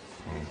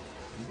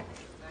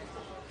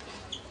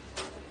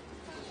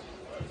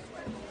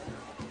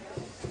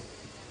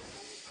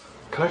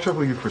 Can I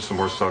trouble you for some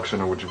more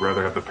suction, or would you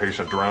rather have the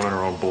patient drown in her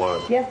own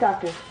blood? Yes,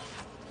 doctor.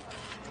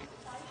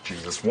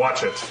 Jesus,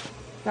 watch it.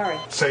 Sorry.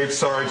 Say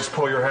sorry, just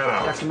pull your head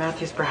out. Dr.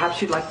 Matthews,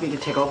 perhaps you'd like me to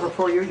take over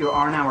for you? You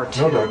are an hour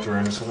two. No, Dr.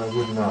 Anderson, I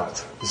would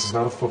not. This is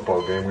not a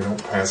football game. We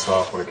don't pass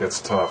off when it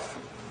gets tough.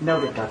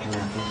 Noted, Dr.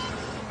 Matthews.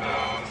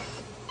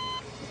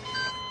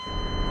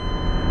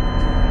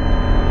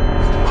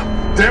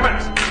 Damn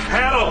it!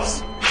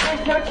 Paddles!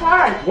 There's no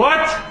charge.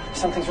 What?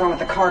 Something's wrong with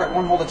the card. It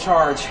won't hold a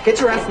charge. Get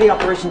your ass to the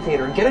operation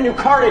theater and get a new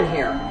card in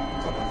here.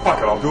 Fuck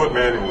it, I'll do it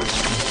manually.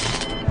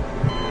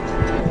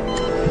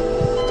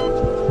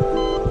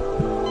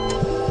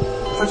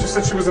 I thought you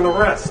said she was in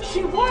arrest.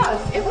 She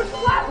was. It was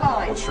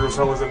flatline. Well, sure as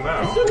hell is it As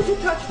now. soon as you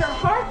touched her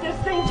heart, this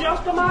thing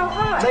jumped a mile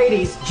high.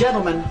 Ladies,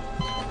 gentlemen.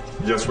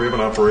 Yes, we have an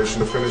operation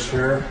to finish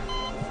here.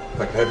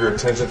 If I can have your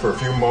attention for a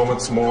few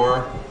moments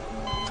more.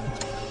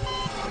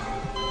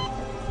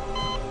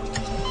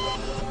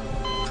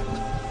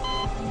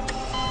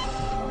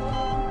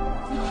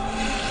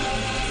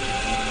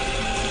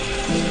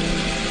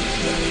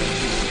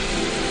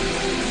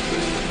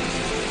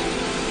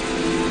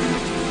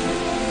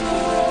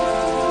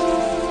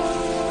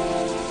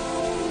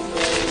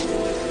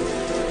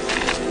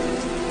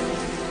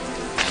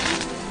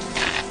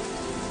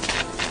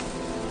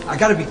 I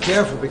gotta be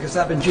careful because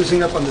I've been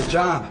juicing up on the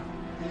job.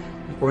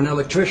 For an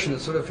electrician, it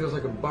sort of feels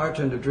like a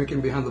bartender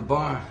drinking behind the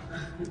bar.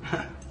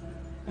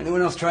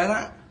 Anyone else try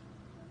that?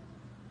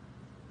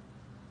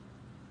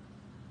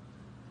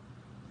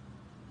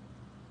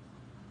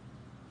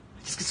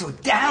 I just get so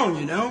down,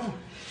 you know?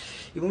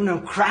 Even when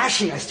I'm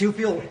crashing, I still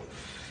feel...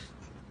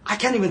 I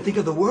can't even think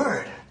of the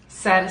word.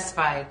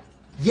 Satisfied.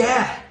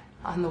 Yeah.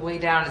 On the way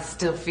down, it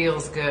still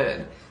feels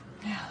good.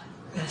 Yeah,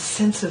 a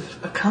sense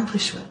of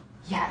accomplishment.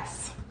 Yes.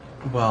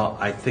 Well,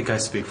 I think I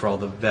speak for all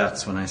the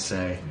vets when I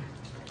say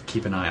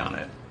keep an eye on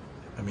it.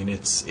 I mean,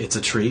 it's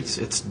a treat,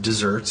 it's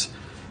dessert,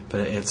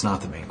 but it's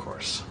not the main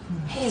course.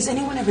 Hey, has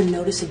anyone ever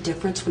noticed a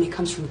difference when it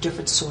comes from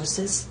different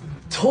sources?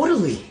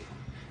 Totally.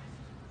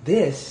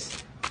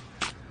 This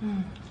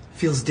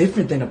feels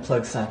different than a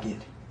plug socket.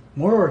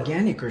 More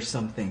organic or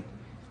something.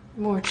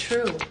 More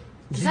true.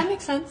 Does that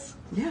make sense?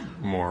 Yeah.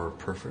 More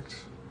perfect.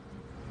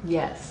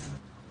 Yes.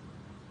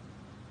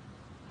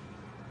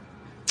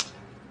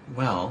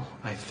 Well,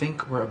 I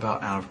think we're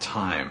about out of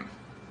time.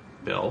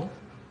 Bill?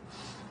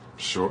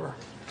 Sure.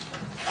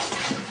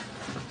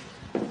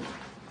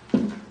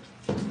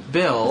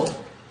 Bill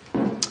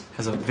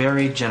has a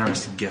very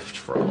generous gift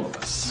for all of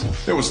us.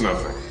 It was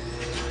nothing.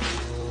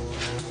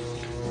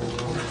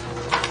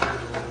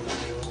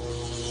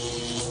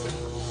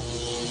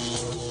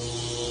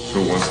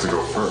 Who wants to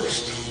go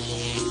first?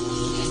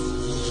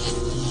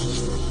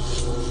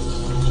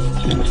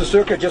 It's a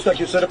circuit just like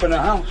you set up in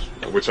a house.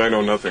 Which I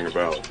know nothing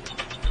about.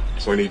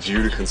 So I need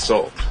you to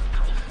consult.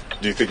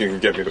 Do you think you can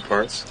get me the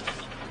parts?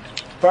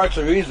 Parts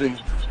are easy.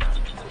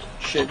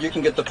 Shit, you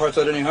can get the parts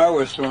at any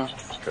hardware store.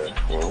 Okay,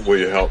 well, will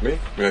you help me?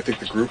 I mean, I think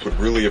the group would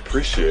really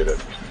appreciate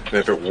it. And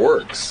if it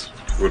works,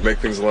 it would make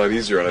things a lot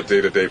easier on a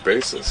day-to-day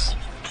basis.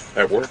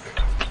 At work.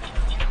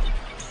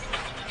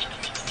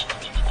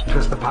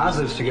 Just the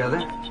positives together.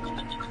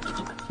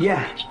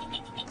 Yeah,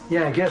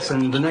 I guess,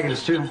 and the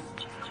negatives too.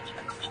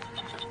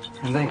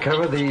 And then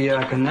cover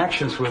the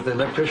connections with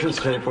electrician's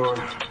tape or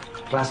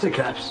plastic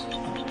caps.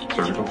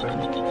 Surgical tape?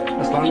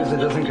 As long as it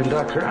doesn't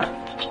conduct current.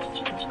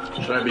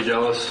 Should I be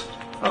jealous?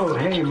 Oh,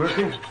 hey,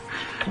 Murphy.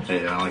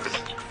 Hey, Alex.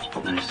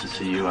 Nice to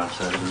see you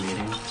outside of the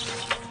meeting.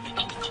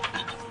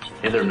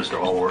 Hey there,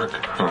 Mr. Allwork.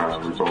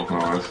 We both know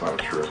that's not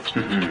true. So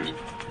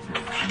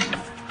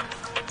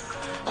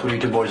what are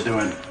you two boys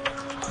doing?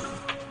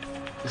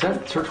 Is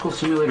that surgical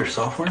simulator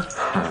software?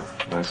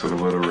 Nice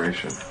little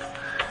alliteration.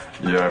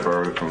 Yeah, I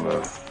borrowed it from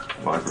the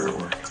library at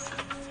work.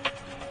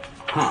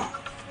 Huh.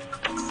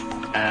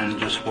 And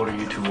just what are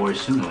you two boys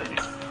simulating?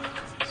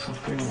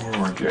 Something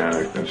more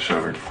organic than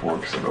shoving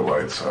forks into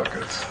light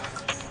sockets.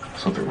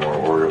 Something more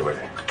orderly.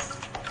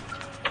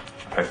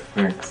 I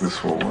think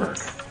this will work.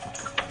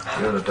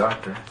 You're the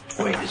doctor.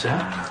 Wait, is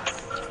that?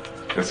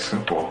 It's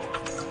simple.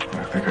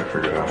 I think I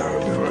figured out how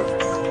to do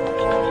it.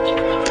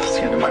 It's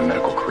the end of my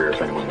medical career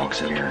if anyone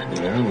walks in here.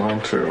 Yeah,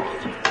 mine too.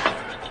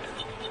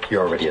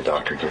 You're already a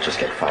doctor. You'll just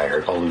get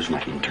fired. I'll lose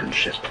my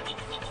internship.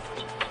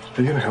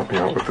 Are you going to help me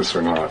out with this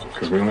or not?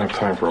 Because we don't have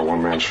time for a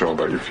one-man show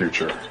about your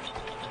future.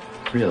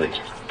 Really?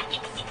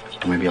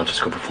 Well, maybe I'll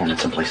just go perform it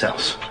someplace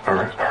else. All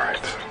right.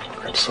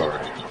 I'm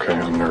sorry. Okay,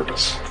 I'm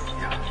nervous.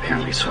 Yeah,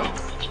 apparently so.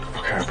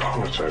 Okay, I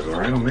apologize, all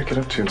right? I'll make it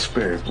up to you in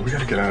spades, but we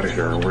got to get out of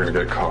here or we're going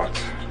to get caught.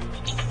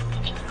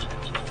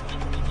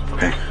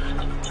 Okay.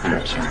 All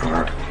right, sorry. All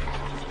right.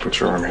 Put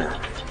your arm here.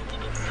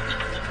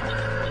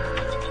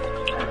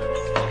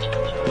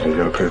 You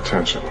got to pay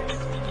attention.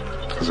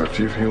 Because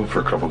after you've healed for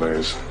a couple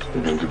days,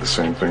 you're going to do the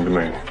same thing to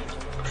me.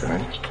 Okay?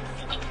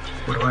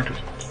 What do I do?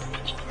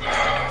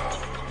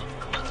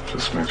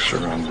 Just make sure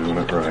I'm doing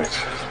it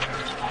right.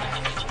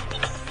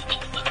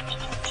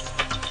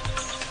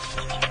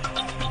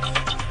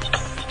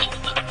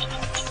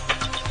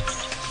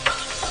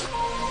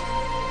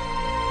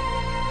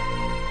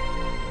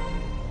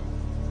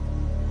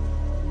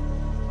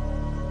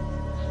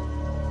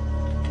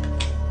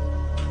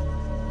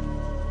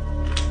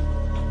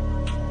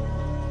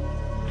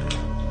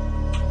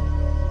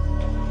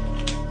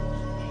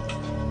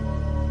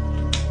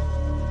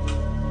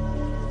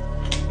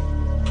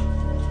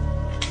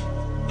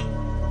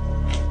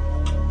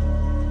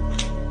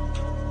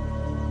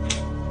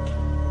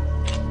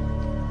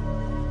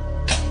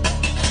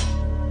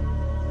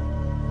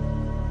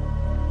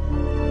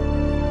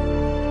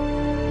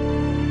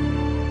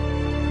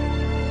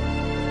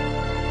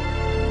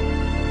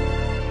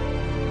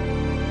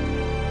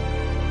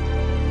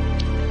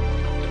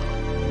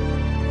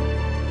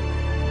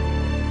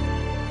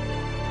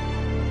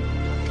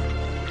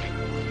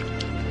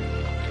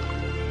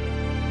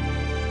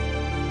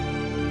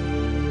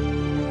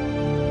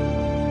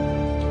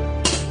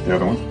 The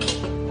other one?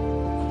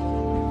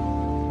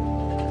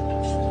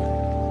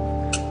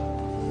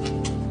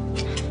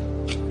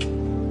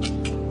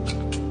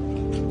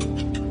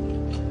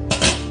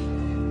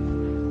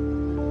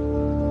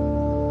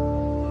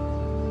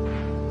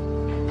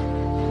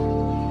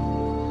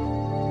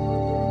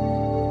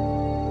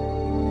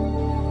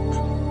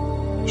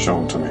 Show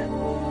them to me.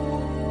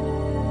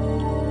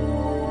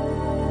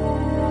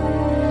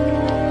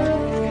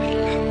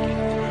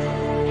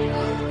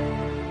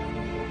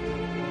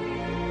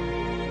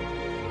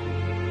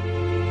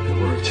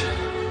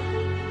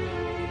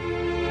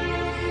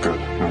 Good.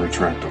 Now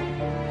retract them.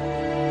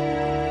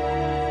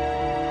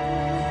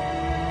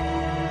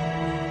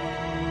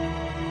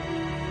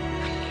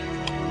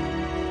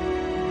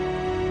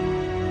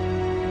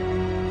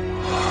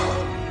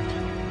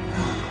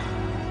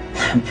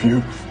 They're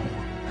beautiful.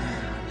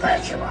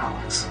 Thank you,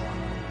 Alex.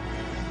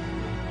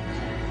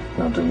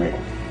 Now do me.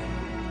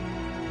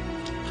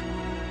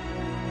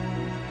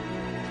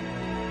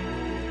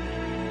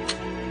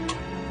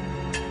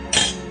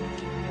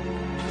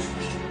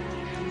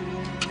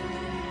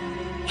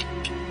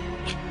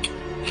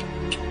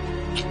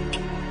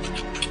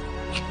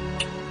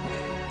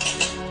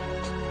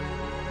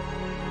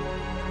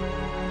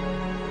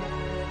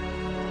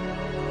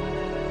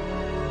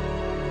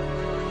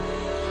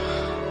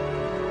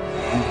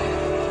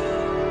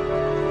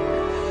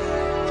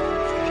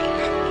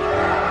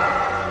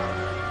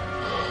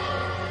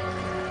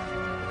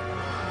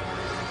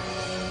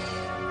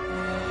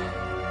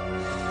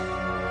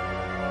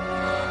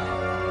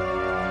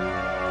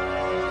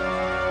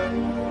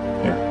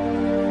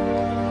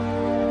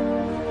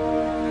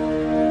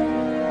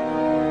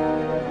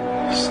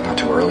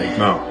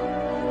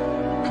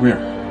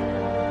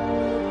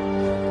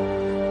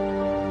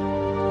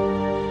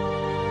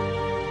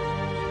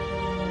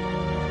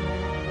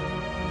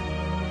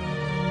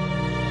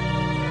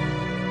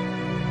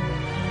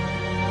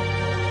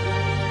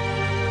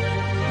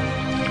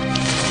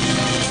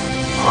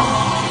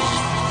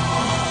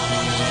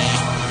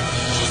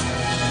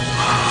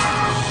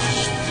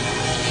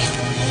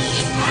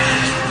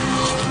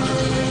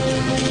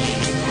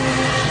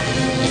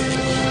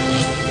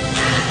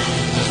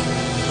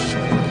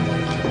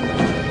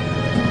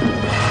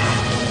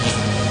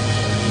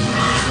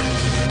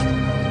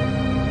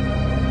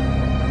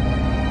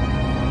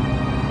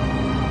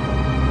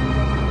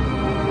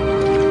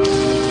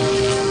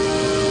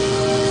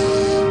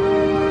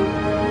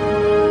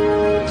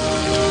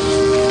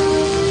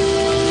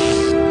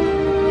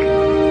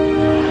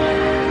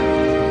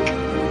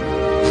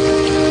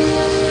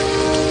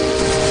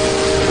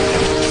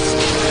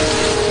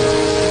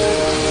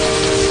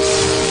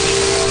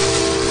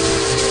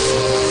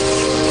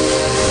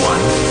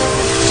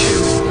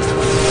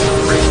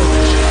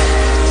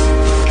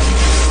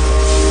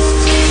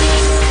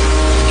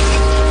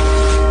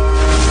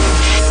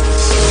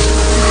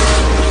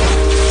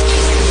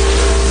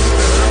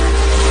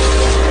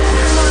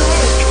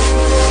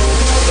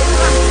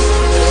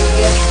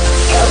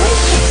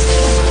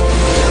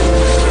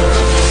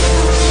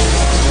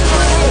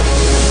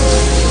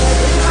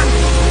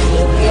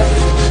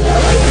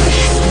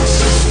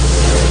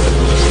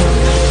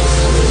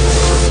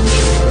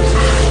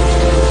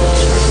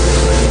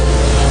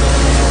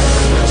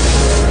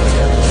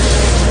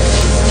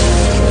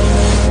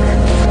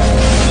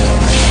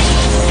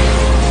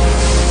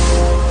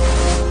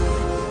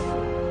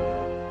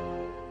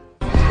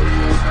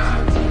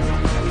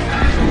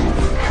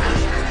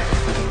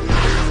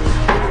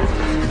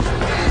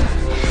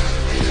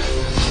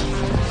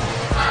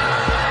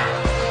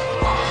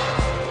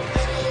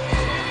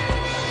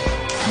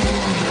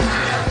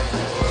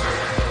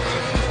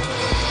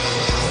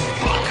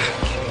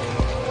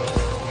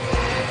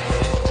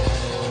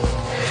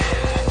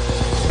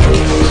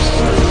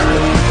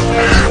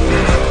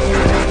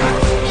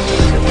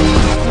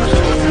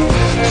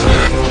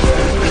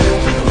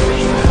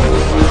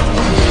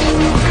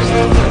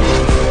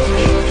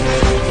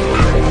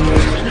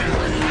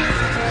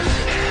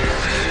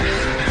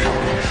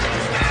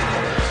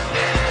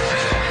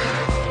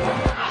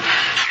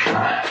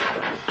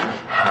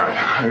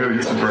 I gotta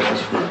get some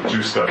breakfast food,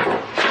 juiced up.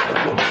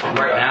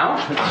 Right now?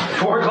 It's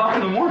 4 o'clock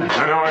in the morning.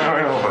 I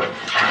know, but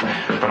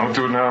if I don't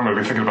do it now, I'm gonna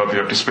be thinking about the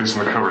empty space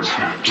in the cupboards. All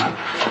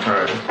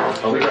right,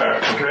 I'll be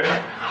back, okay?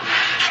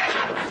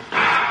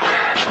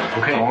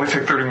 Okay. It'll only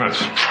take 30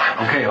 minutes.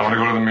 Okay. I'm gonna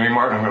go to the mini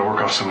mart and I'm gonna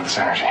work off some of this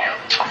energy.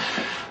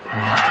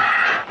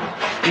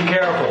 Be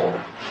careful.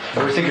 I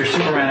always think you're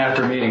Superman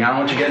after a meeting. I don't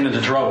want you getting into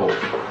trouble.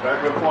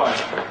 Back with what?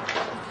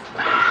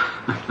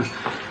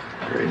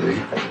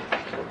 Crazy.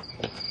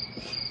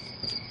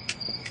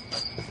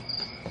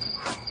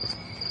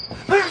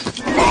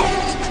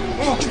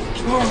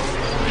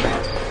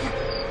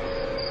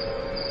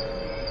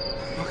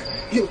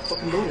 You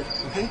fucking loaded,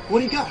 okay? What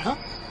do you got, huh?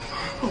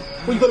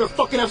 Well, you better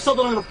fucking have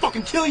something. I'm gonna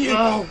fucking kill you.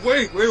 Oh,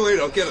 wait.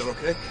 I'll get it,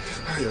 okay?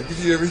 All right, I'll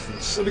give you everything.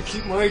 Just let me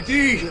keep my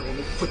ID. Here, let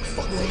me quick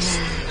fuck this.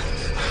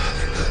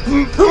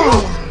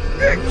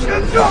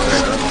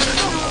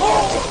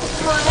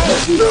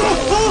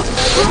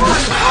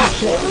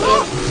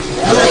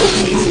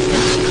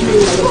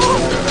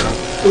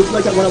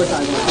 Like that one other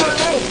time.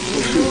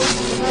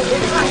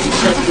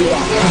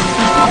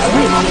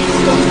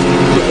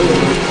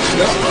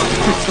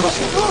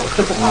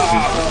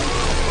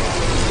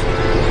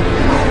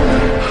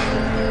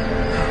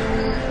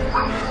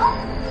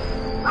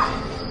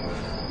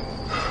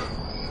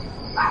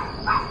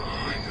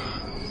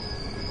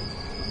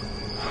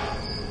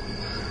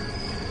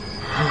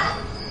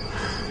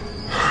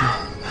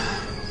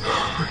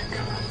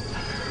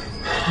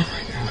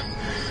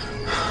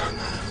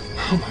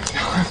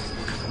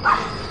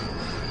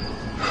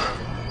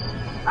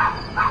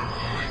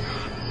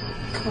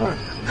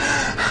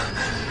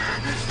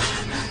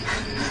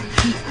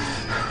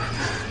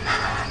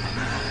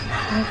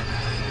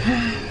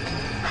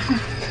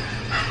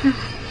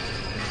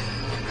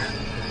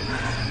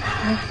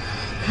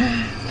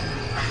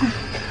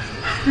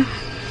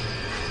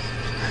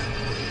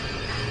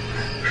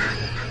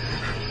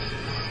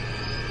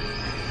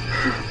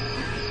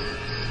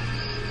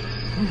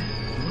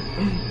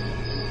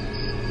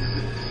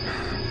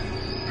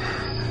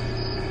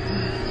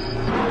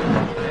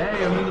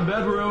 Hey, I'm in the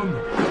bedroom.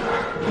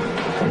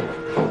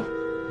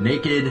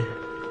 Naked.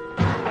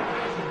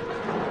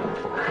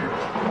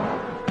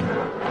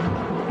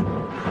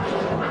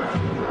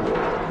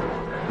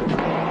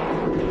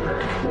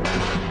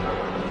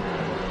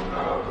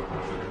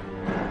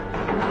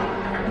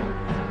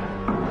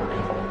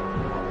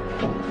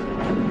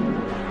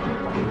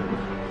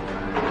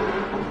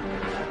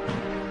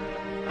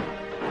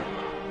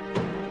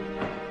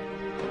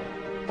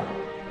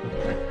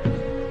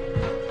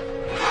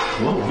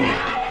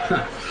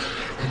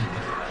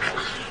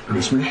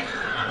 It's me.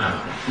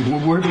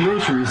 Where are the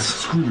groceries?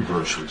 Screw the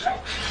groceries.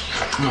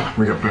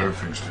 We got better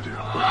things to do.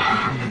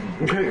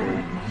 Okay.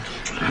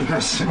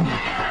 Yes.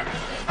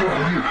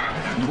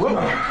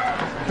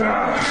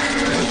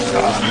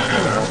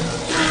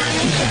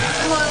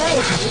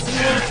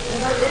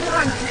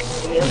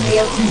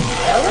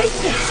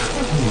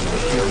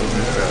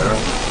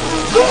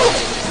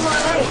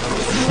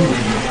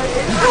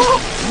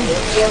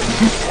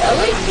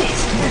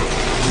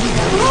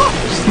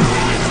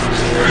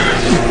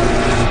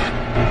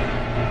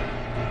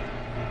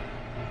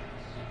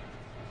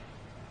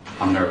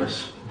 I'm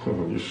nervous.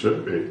 You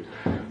should be.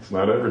 It's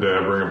not every day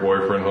I bring a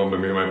boyfriend home to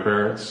meet my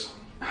parents.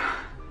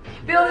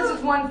 Bill, this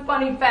is one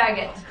funny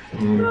faggot.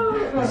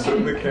 I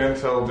certainly can't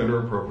tell dinner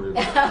appropriate.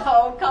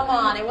 Oh, come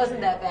on. It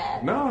wasn't that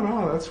bad.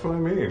 No, that's what I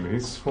mean.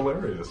 He's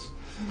hilarious.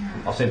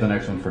 I'll save the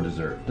next one for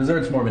dessert.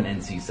 Dessert's more of an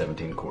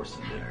NC-17 course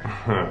than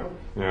dinner.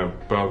 Yeah,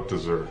 about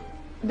dessert.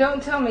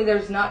 Don't tell me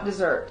there's not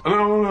dessert.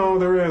 No,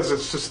 there is.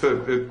 It's just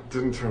that it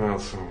didn't turn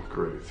out so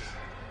great.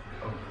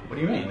 What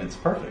do you mean? It's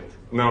perfect.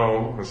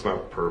 No, it's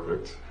not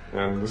perfect.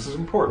 And this is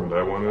important.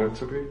 I wanted it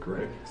to be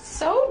great.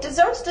 So,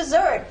 dessert's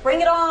dessert. Bring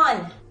it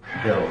on.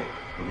 Bill,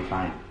 you'll be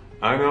fine.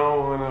 I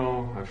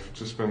know. I've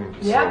just been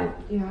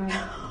Yep. Yeah.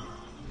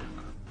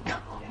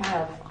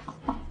 Have.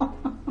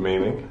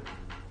 Meaning?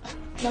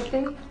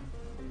 Nothing.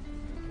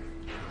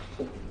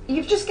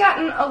 You've just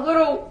gotten a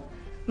little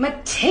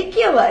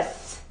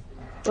meticulous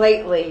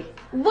lately.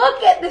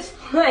 Look at this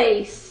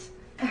place.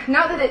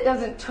 Not that it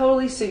doesn't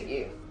totally suit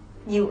you.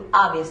 You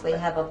obviously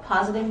have a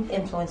positive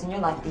influence in your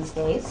life these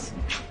days.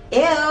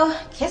 Ew,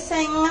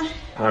 kissing. All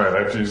right, I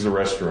have to use the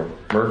restroom.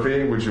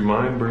 Murphy, would you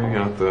mind bringing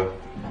out the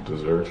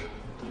dessert?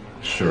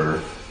 Sure.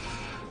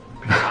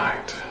 Be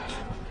kind.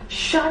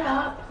 Shut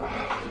up.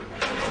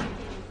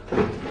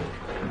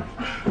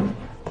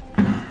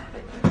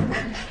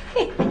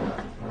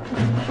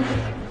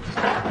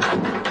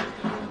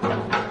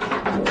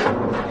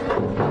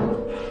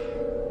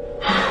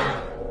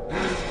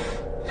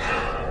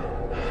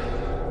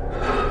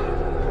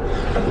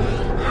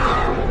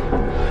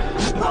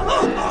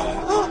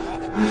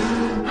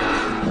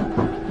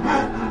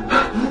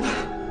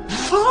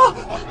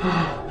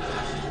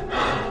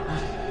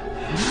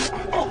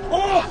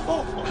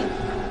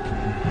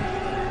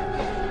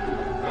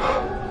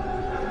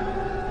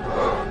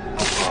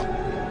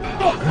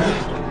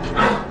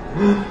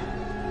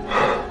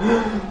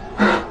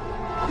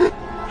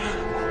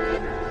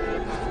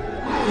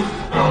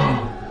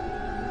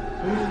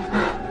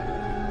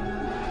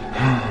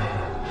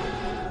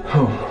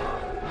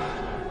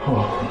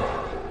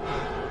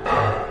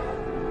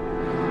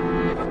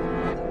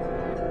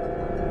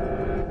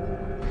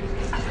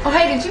 Oh,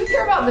 hey, did you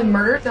hear about the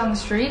murder down the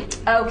street?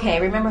 Okay,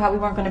 remember how we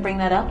weren't going to bring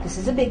that up? This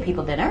is a big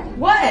people dinner.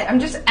 What? I'm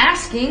just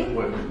asking.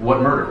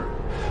 What murder?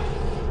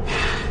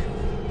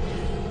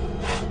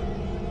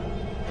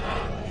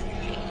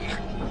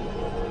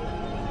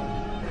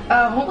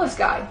 A homeless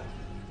guy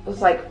was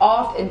like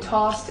off and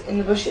tossed in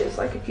the bushes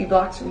like a few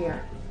blocks from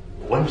here.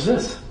 When was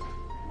this?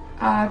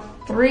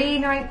 3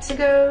 nights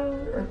ago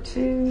or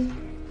 2.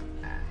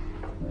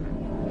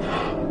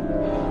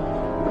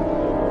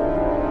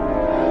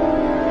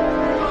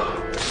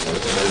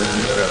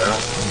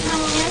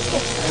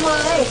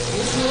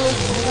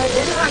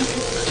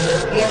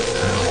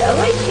 I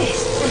like this.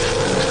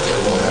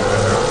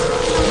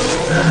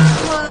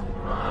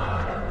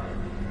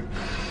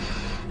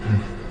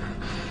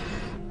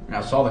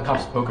 I saw the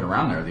cops poking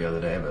around there the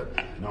other day,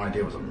 but no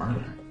idea it was a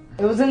murder.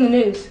 It was in the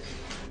news.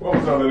 What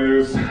was on the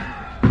news?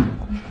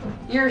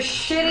 Your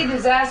shitty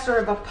disaster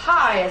of a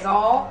pie is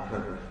all.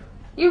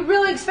 You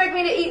really expect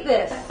me to eat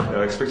this? Yeah,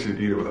 I expect you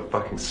to eat it with a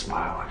fucking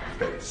smile on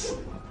your face.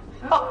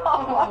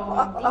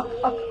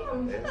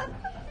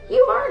 You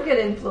are a good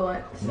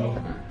influence.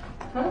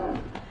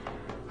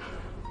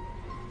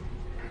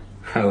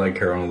 I like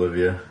Carol and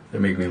Olivia. They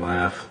make me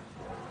laugh.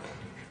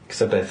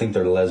 Except I think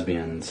they're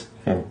lesbians.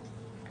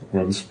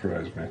 Wouldn't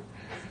surprise me.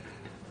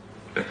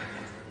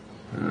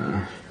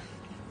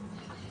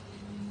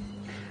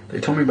 They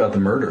told me about the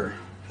murder.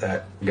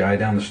 That guy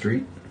down the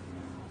street.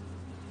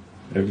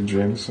 Eddie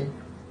Jameson?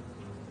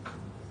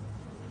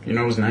 You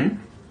know his name?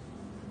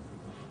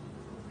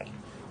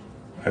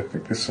 I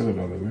think they said it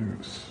on the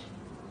news.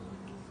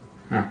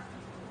 Huh.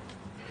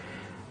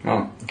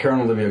 Well,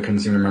 Carol and Olivia couldn't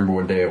seem to remember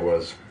what day it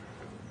was.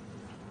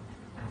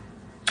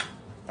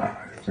 I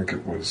think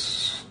it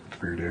was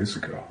 3 days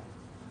ago.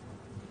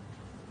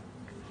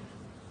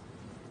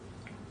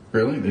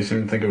 Really? They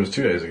seem to think it was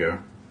 2 days ago.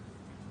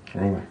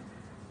 Really?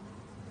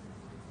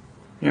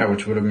 Yeah,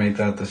 which would have made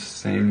that the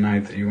same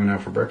night that you went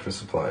out for breakfast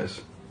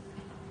supplies.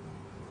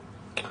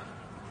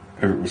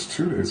 If it was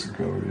 2 days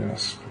ago,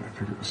 yes, but I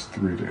think it was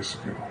 3 days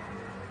ago.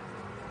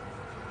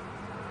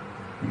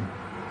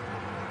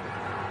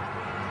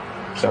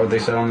 Is that what they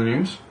said on the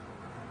news?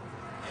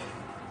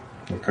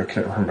 Look, I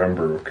can't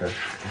remember, okay?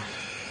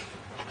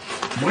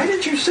 Why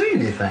didn't you say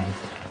anything?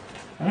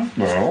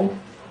 Well,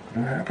 it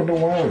happened a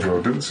while ago.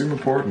 It didn't seem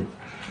important.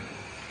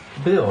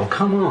 Bill,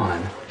 come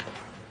on.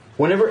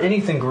 Whenever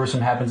anything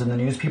gruesome happens in the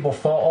news, people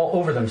fall all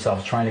over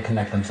themselves trying to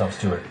connect themselves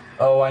to it.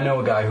 Oh, I know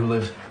a guy who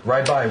lives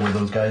right by where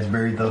those guys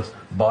buried those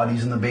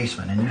bodies in the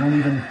basement, and you don't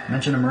even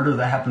mention a murder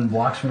that happened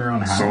blocks from your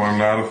own house. So I'm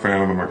not a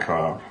fan of the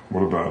macabre.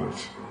 What about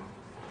it?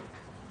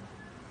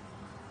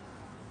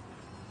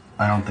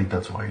 I don't think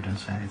that's why you didn't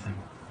say anything.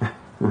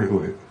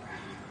 Really?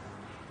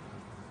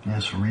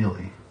 Yes,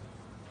 really.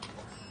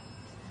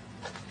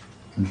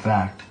 In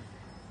fact,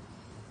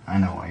 I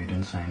know why you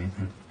didn't say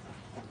anything.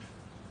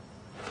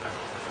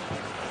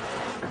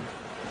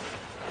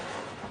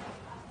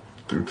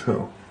 Do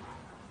tell.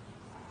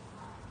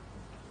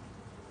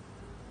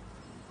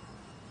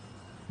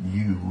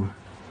 You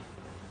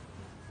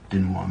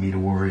didn't want me to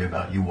worry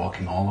about you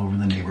walking all over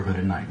the neighborhood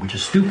at night, which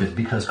is stupid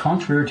because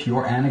contrary to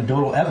your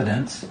anecdotal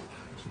evidence,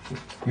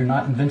 you're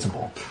not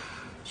invincible.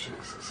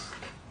 Jesus.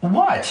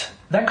 What?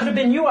 That could have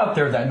been you out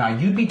there that night.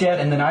 You'd be dead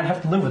and then I'd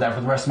have to live with that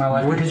for the rest of my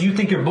life because you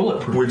think you're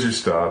bulletproof. Would you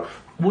stop?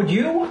 Would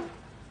you?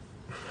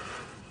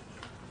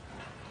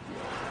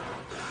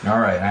 All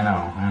right, I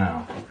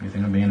know. You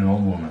think I'm being an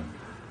old woman.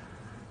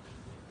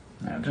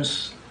 Yeah,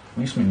 just at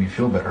least make me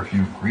feel better if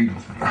you agreed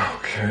with me.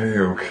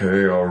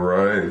 Okay, all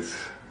right.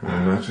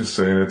 I'm not just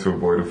saying it to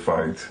avoid a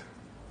fight.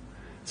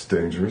 It's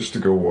dangerous to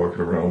go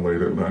walking around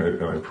late at night,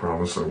 and I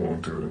promise I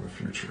won't do it in the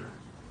future.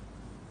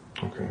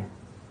 Okay?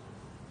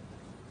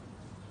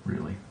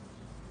 Really?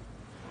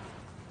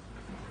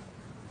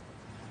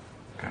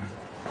 Okay.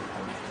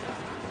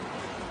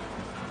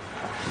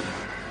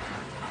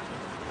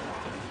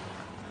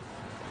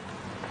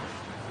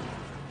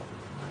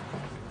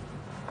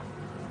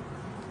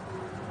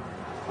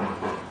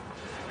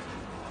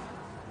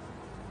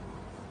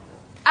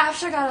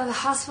 After I got out of the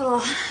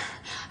hospital,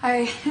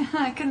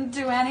 I couldn't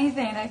do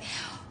anything.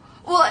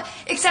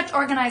 Except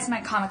organize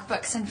my comic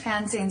books and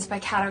fanzines by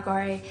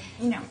category.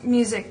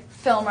 Music,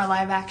 film, or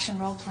live action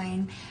role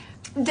playing.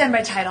 Then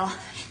by title.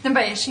 Then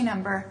by issue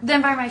number.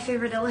 Then by my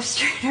favorite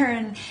illustrator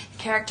and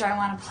character I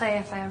want to play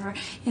if I ever,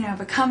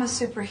 become a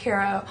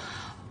superhero.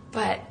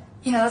 But,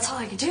 that's all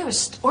I could do was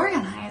just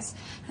organize.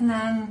 And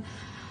then,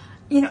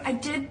 I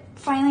did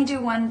finally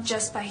do one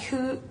just by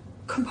who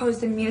composed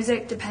the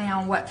music, depending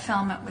on what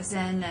film it was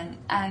in,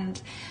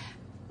 and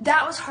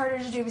that was harder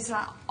to do because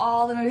not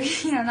all the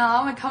movies, not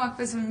all my comic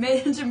books were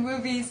made into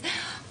movies,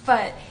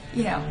 but,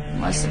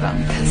 most of them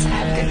because I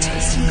have good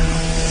taste in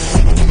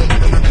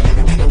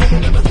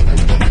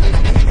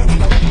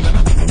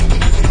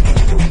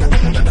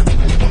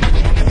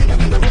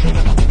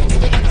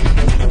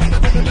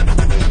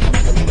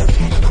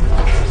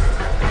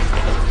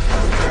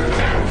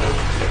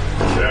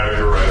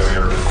Categorizing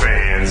her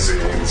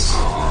fanzines.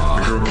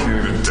 The girl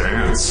can't even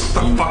dance.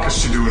 What the fuck is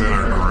she doing in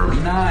our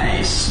group?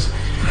 Nice.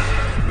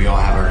 We all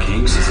have our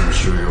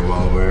sure you're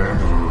well aware.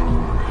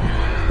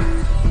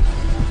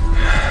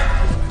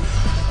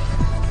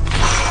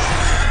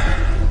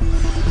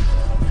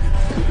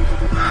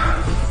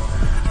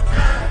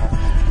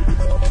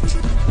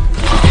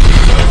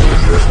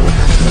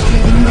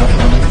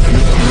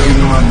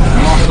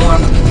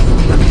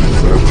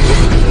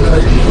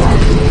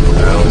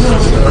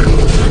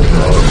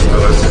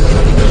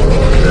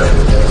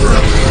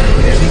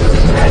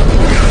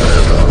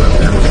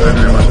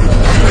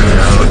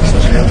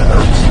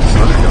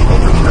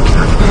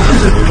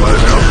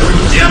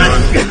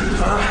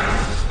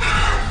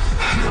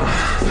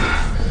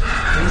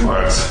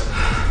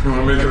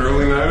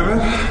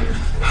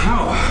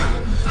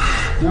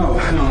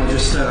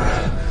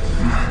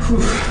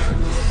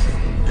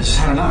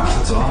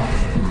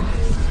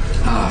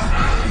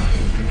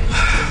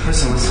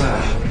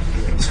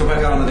 Let's go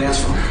back out on the dance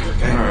floor,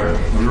 okay? Alright,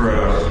 I'll be right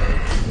out.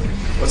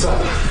 What's up?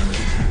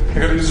 I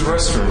gotta use the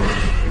restroom.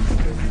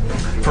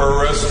 For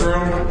a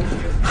restroom,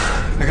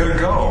 I gotta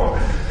go.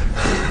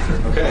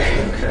 Okay.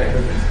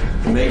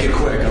 Make it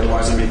quick,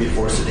 otherwise I may be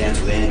forced to dance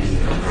with Andy.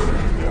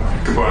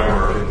 Goodbye,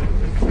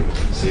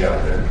 Murphy. See you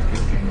out there.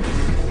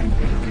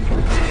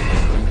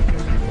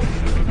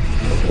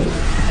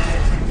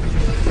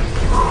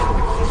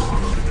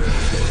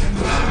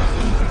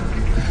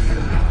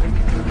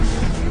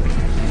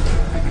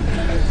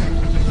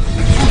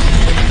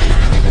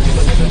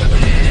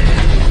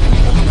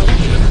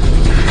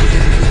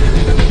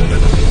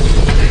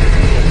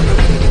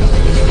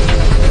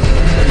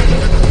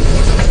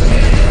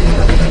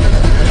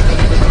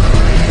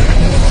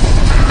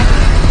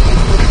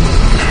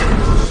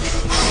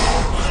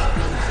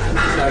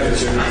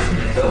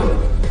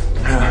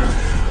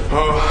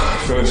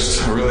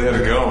 Finished. I really had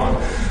to go.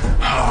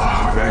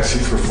 My back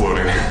teeth were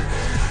floating.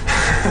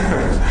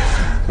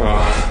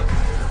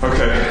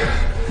 Okay.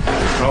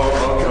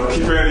 I'll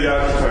keep Randy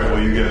occupied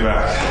while you get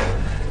back.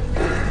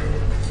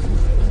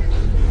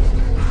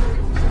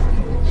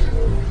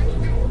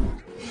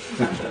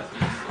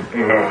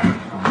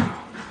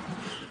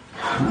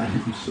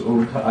 I'm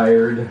so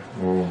tired.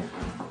 Oh.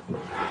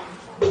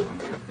 I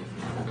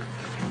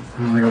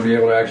don't think I'll be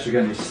able to actually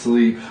get any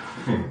sleep.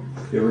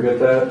 You ever get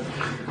that?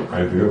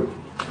 I do.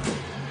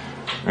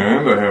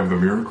 And I have the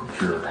miracle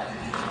cure.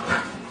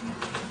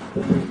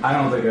 I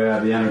don't think I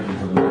have the energy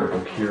for the miracle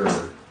cure.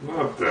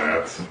 Not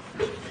that.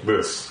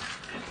 This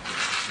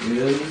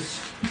is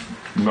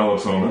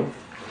melatonin.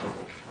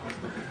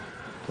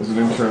 As an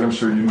intern, I'm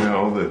sure you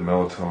know that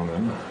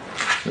melatonin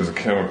is a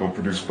chemical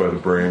produced by the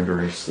brain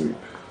during sleep.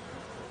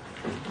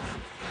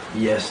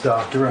 Yes,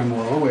 doctor, I'm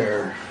well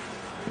aware.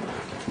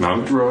 Not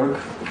a drug.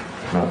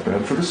 Not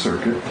bad for the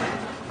circuit.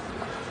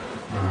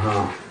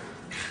 Uh-huh.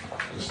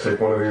 Just take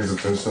one of these,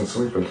 it's instant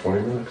sleep in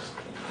 20 minutes.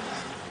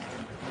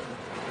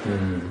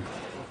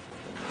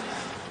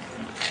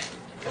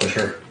 For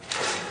sure.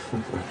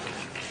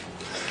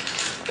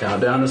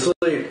 Countdown to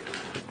sleep.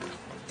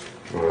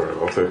 Alright,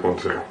 I'll take one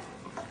too.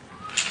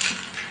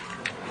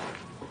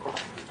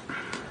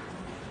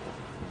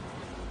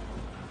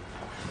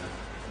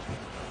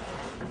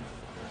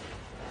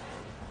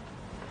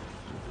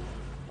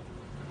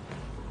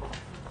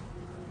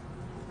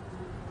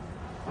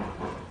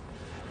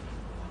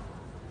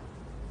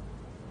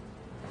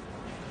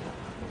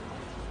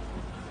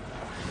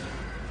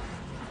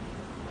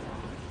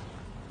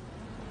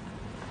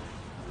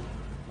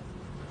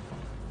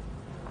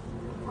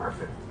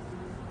 Perfect.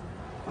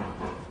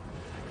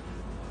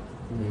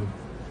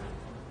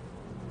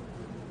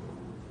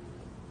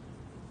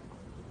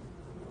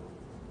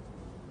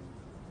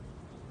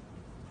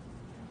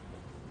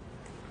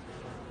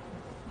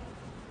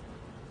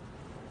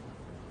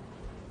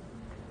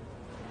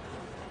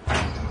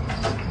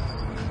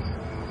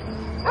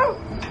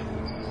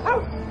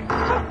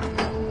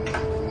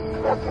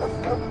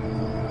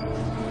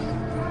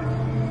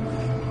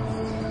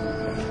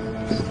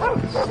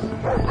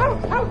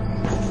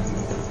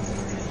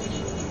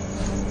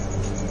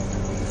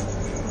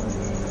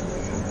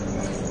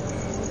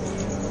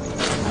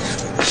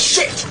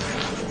 Shit!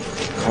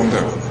 Calm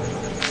down.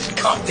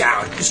 Calm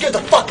down. You scared the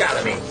fuck out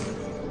of me.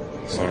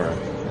 It's alright.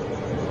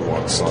 I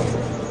want some.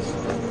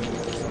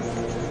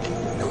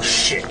 No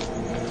shit.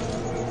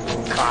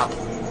 Cop.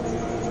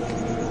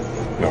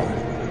 No.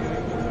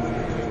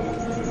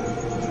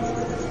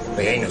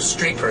 They ain't no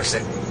street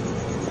person.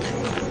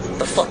 What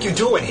the fuck you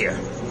doing here?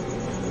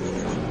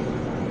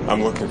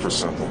 I'm looking for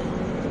something.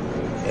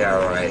 Yeah,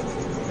 right.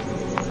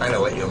 I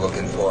know what you're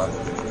looking for.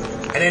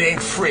 And it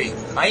ain't free.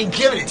 I ain't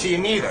giving it to you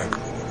neither.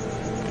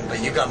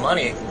 But you got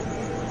money.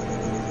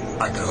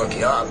 I could hook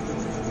you up.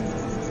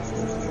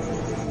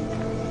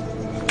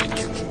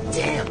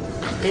 Damn.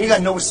 And you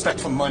got no respect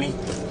for money?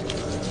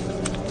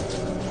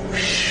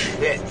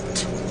 Shit.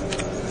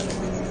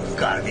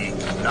 Gotta be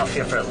enough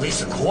here for at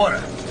least a quarter.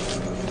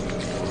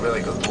 A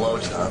really good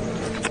blowjob.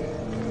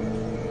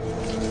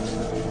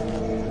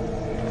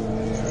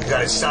 You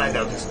gotta decide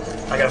though, 'cause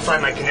I gotta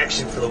find my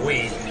connection for the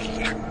weed.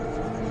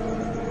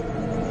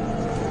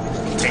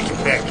 Take your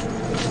pick.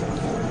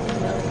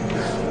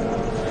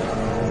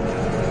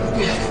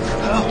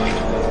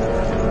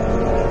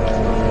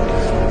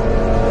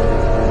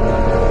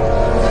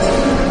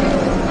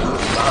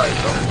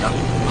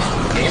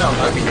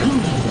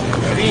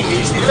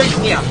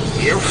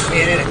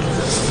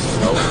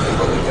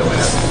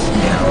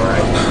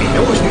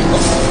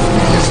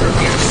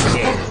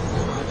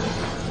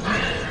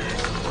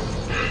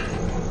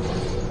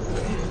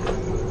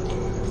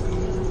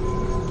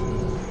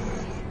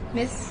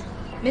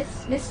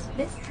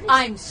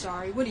 I'm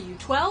sorry. What are you,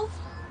 12?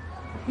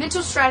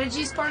 Mental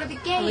strategy is part of the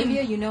game.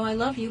 Olivia, you know I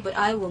love you, but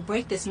I will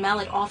break this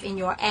mallet off in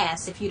your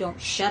ass if you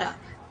don't shut up.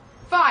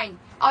 Fine.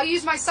 I'll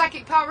use my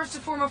psychic powers to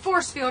form a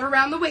force field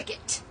around the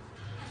wicket.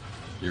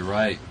 You're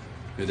right.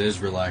 It is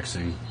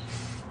relaxing.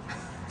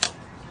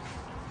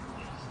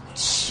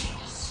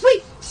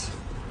 Sweet.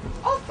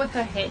 Off with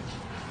the head.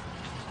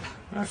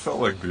 I felt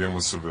like being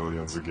with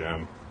civilians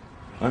again.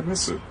 I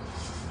miss it.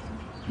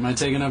 Am I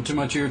taking up too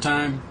much of your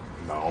time?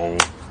 No,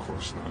 of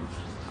course not.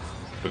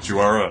 But you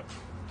are up.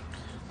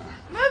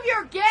 Move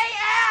your gay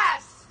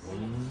ass!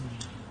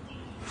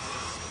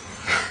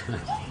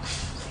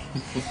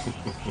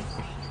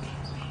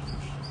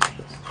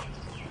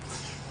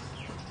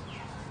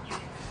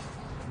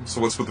 So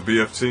what's with the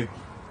BFT?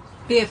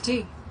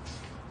 BFT?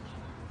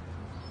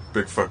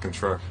 Big fucking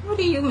truck. What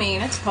do you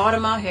mean? It's part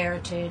of my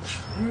heritage.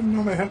 I didn't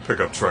know they had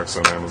pickup trucks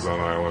on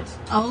Amazon Island.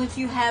 Only if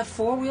you have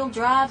four-wheel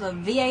drive, a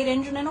V8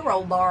 engine, and a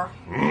roll bar.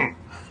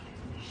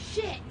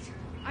 Shit!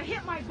 I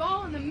hit my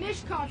ball in the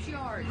Mishkoff's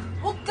yard.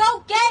 Well,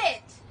 go get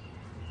it!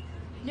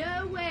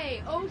 No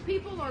way. Old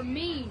people are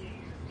mean.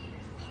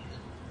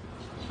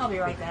 I'll be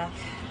right back.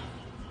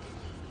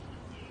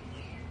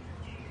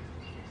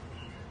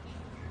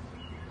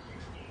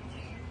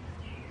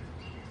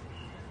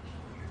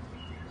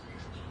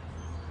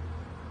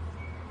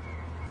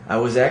 I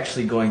was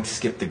actually going to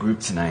skip the group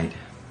tonight.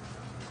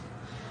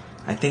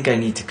 I think I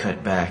need to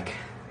cut back.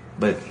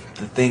 But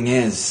the thing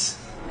is...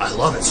 I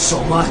love it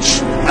so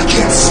much, I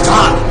can't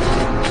stop!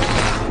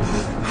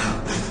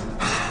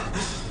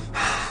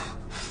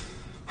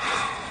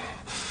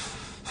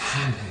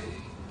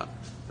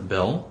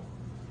 Bill?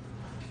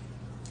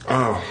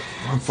 Oh,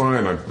 I'm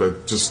fine. I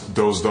just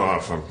dozed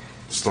off. I'm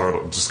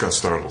startled. Just got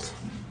startled.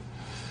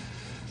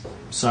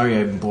 Sorry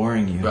I'm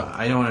boring you.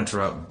 I don't want to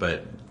interrupt,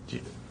 but...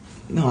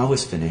 No, I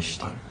was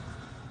finished.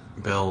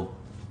 Bill,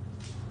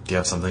 do you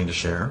have something to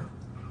share?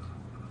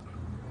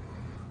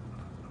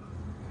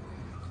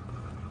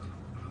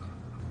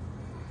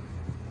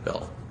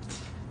 Bill,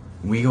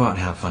 we go out and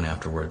have fun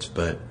afterwards,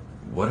 but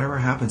whatever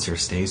happens here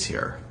stays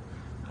here.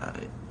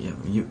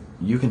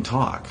 You can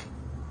talk.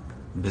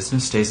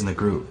 Business stays in the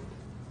group.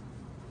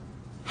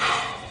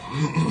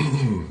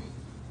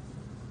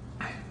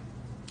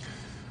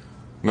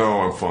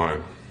 No, I'm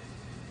fine.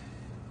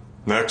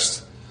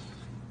 Next.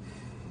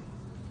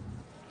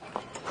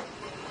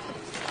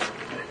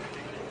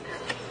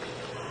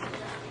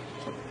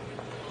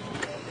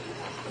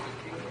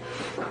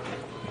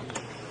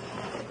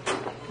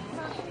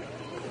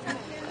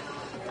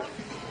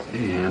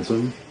 Hey,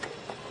 handsome.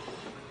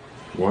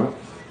 What?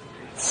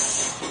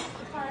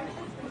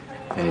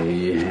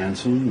 Hey,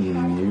 handsome,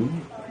 meaning you?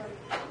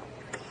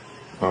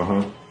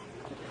 Uh-huh.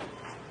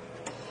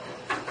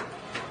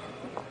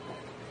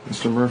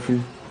 Mr. Murphy,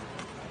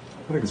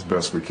 I think it's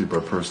best we keep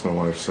our personal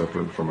life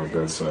separate from our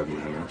bedside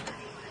manner.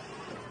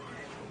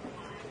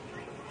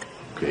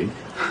 Okay.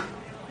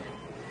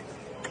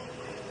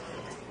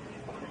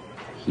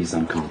 He's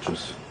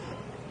unconscious.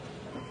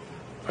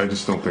 I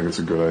just don't think it's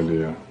a good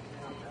idea.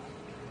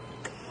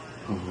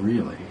 Oh,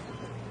 really?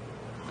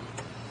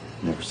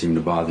 Never seemed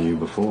to bother you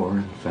before.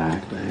 In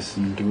fact, I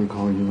seem to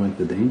recall you like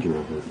the danger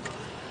of it.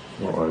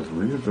 Well, I've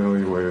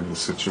reevaluated the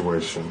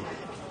situation.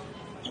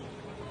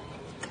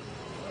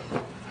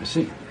 I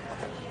see.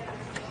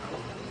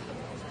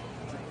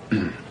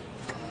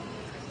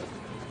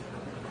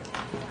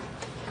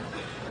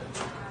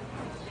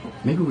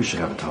 Maybe we should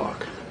have a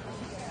talk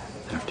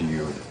after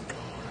you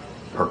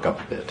perk up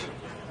a bit.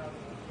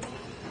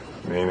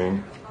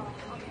 Meaning?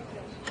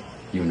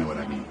 You know what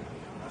I mean.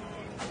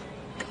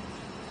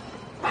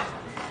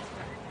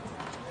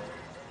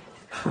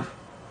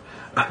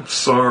 I'm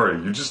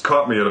sorry, you just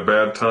caught me at a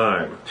bad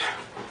time.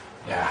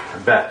 Yeah, I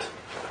bet.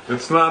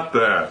 It's not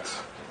that.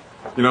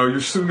 You know, you're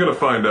soon going to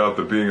find out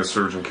that being a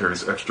surgeon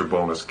carries extra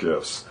bonus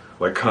gifts,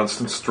 like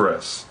constant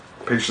stress,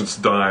 patients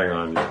dying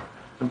on you,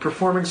 and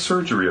performing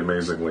surgery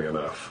amazingly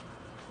enough.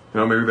 You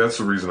know, maybe that's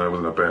the reason I was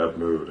in a bad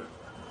mood.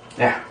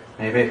 Yeah,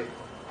 maybe.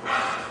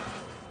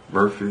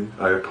 Murphy,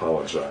 I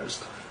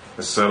apologized.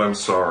 I said I'm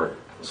sorry,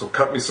 so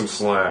cut me some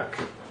slack.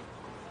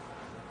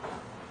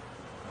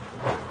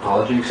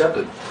 Apology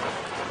accepted.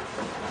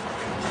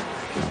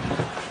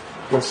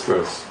 What's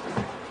this?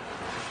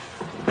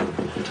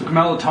 Took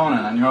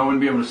melatonin. I knew I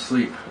wouldn't be able to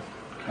sleep.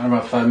 Got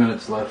about 5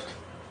 minutes left.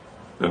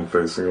 And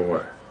facing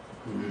away.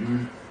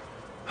 Mm-hmm.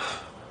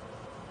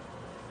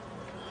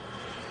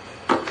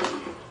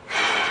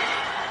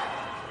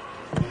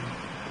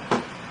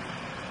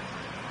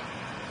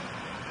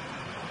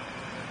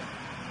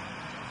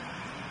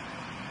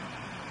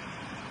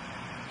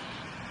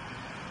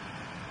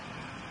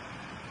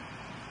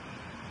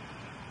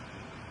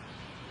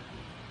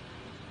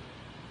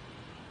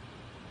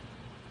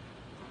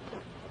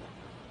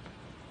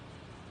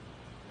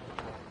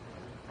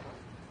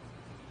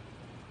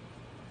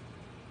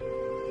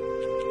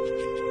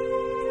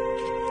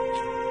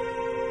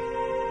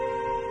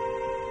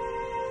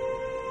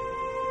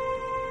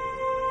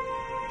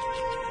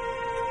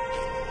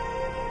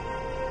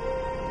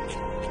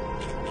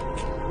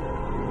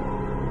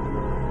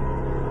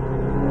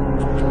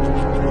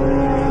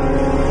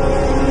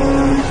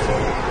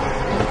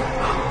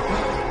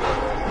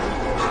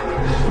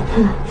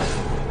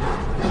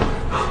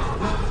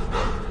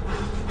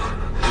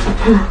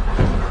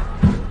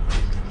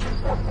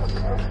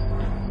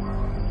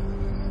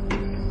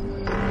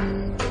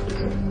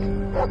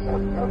 Hey,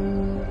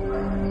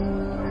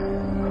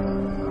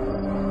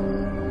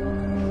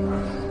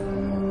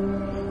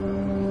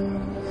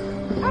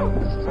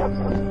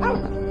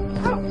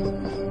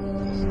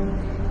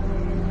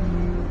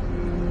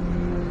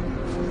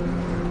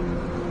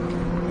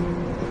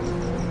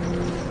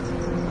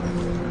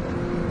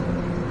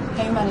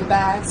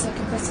 Moneybags,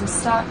 looking for some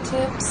stock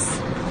tips?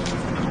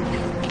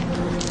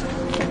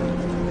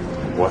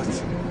 What?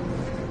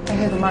 I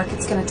hear the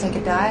market's gonna take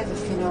a dive,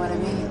 if you know what I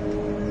mean.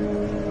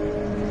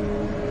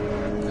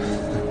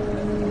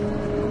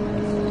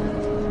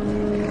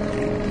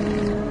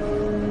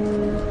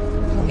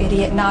 Oh,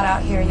 idiot, not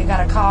out here. You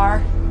got a car?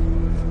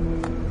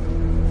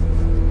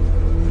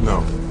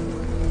 No.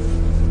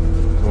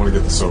 I want to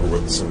get this over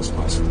with as soon as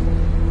possible.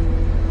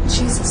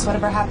 Jesus,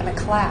 whatever happened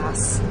to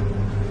class?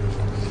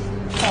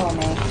 Follow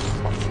me.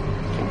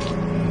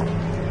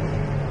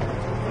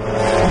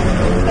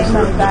 Hey,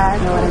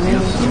 Moneybags, know what I mean?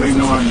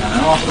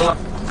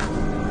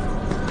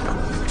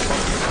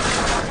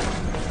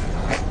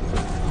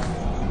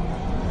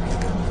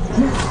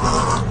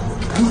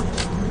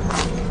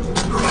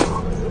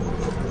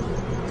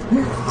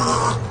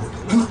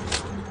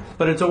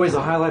 But it's always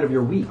the highlight of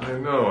your week. I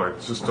know, I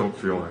just don't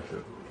feel like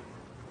it.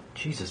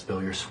 Jesus,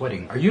 Bill, you're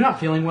sweating. Are you not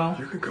feeling well?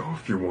 You can go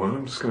if you want.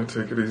 I'm just going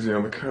to take it easy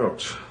on the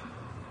couch.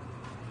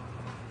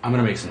 I'm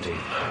going to make some tea.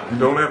 You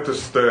don't have to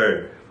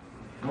stay.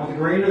 I want the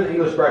green or the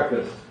English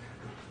breakfast?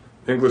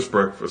 English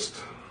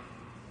breakfast.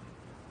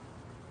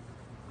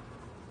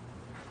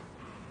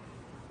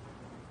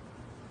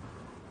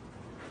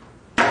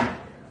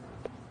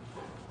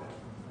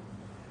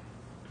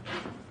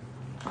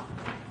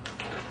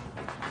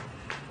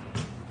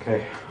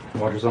 Okay,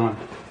 water's on.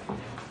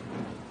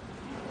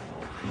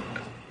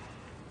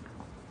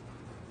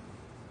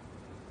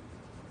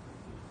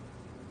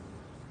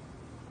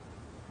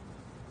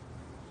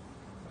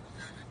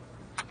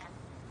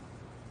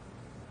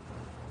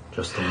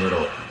 Just a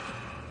little.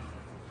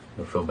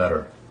 You'll feel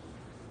better.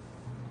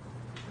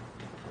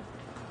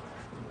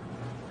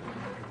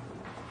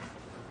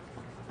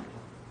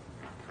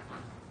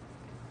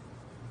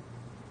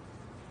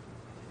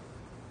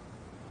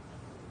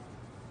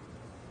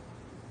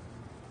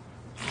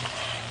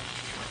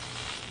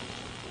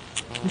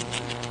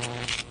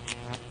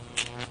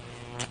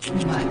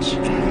 Much.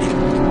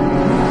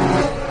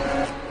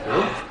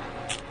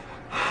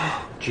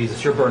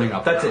 Jesus, you're burning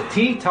up. That's it.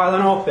 Tea,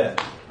 Tylenol, fit.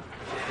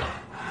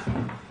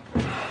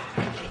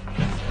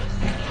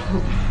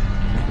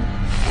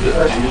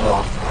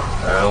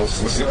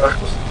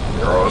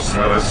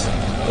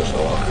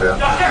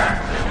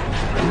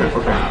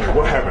 Okay,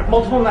 what happened?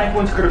 Multiple knife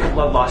wounds, critical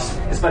blood loss.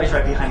 His buddy's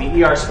right behind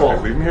me. ER's full.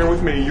 Okay, leave him here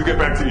with me. You get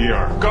back to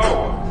ER.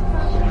 Go!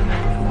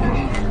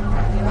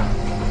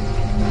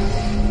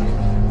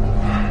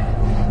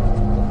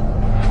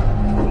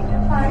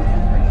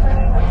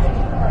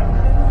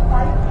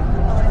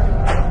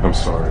 I'm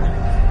sorry.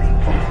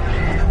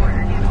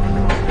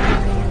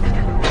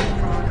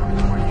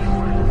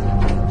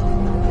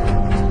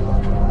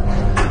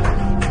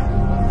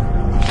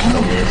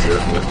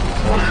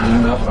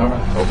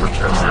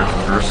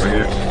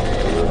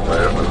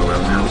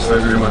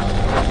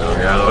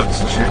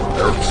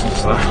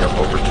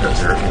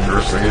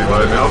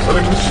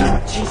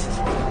 Jesus.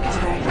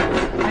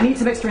 I need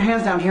some extra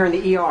hands down here in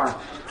the ER.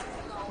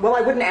 Well,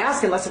 I wouldn't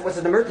ask unless it was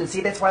an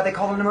emergency. That's why they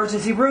call it an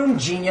emergency room.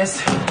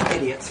 Genius.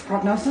 Idiots.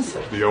 Prognosis?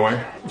 The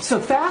OA? So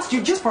fast?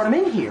 You just brought him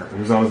in here. He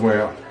was on his way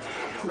out.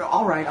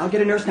 All right, I'll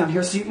get a nurse down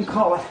here so you can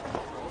call it.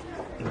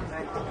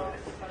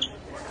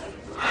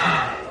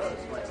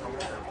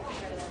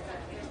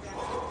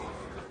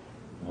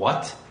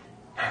 What?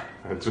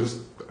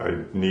 I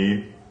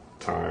need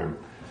time.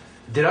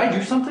 Did I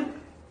do something?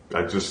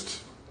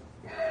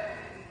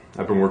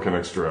 I've been working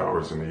extra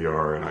hours in the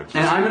ER and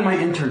And I'm in my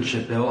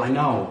internship, Bill. I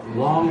know.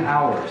 Long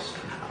hours.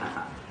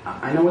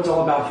 I know it's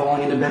all about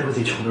falling into bed with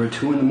each other at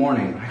 2 in the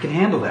morning. I can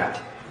handle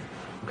that.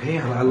 Okay?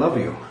 I love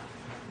you.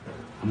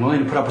 I'm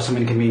willing to put up with some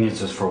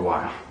inconveniences for a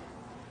while.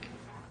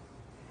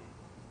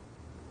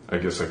 I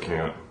guess I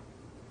can't.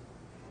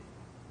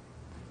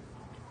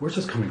 Where's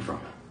this coming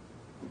from?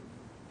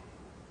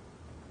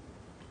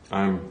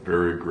 I'm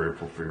very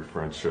grateful for your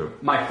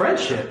friendship. My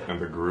friendship?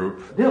 And the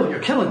group. Bill, you're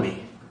killing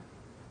me.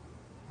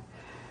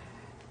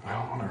 I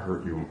don't want to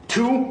hurt you.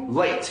 Too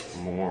late.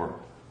 More.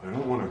 I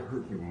don't want to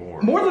hurt you more.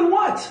 More than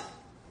what?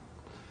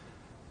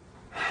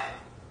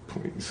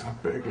 Please, I'm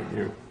begging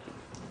you.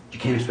 You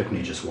can't expect me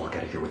to just walk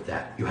out of here with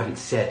that. You haven't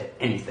said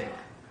anything.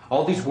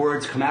 All these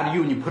words come out of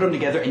you and you put them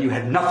together and you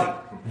had nothing.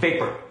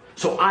 Vapor.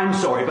 So I'm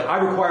sorry, but I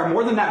require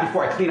more than that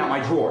before I clean out my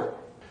drawer.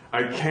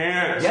 I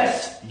can't.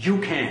 Yes, you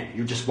can.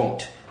 You just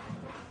won't.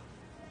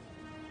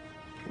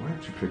 Why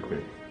did you pick me?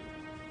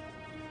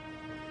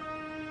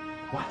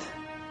 What?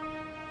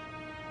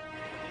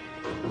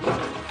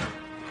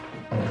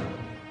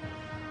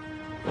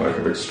 Lack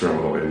of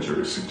external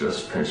injury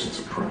suggests patient's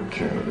a prime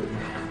candidate.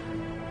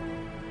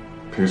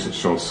 Patient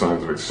shown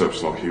signs of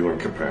exceptional healing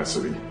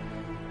capacity.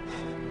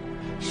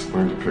 Just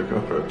learn to pick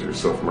up after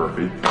yourself,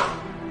 Murphy.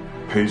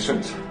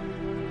 Patient,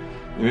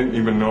 You didn't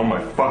even know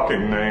my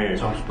fucking name.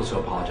 So I'm supposed to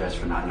apologize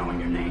for not knowing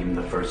your name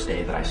the first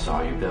day that I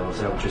saw you, Bill? Is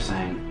that what you're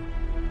saying?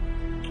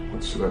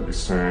 What should I be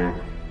saying?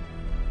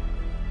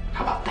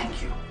 How about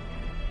thank you?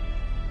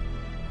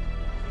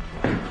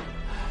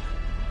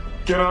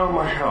 Get out of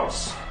my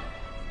house.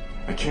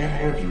 I can't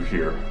have you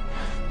here.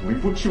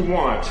 Leave what you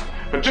want,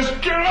 but just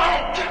get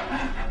out!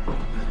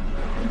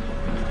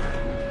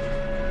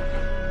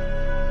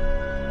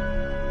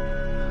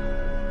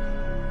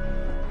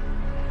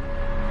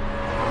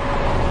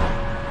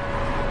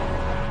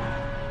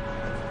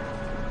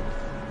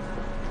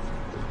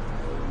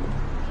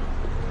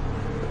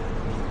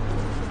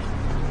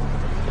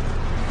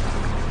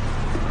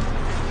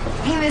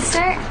 Hey,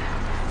 mister.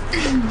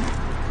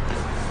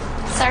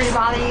 Sorry to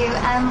bother you.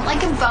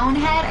 Like a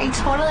bonehead, I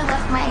totally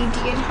left my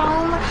ID at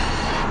home.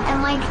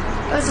 And, like,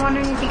 I was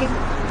wondering if you could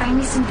find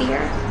me some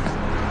beer.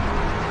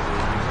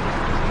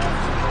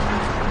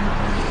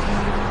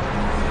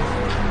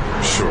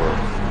 Sure.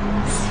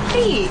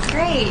 Sweet,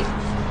 great.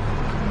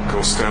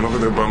 Go stand over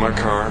there by my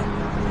car.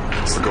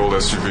 It's the gold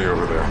SUV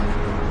over there.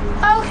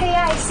 Okay,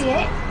 yeah, I see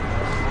it.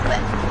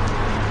 But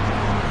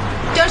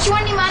don't you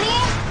want any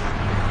money?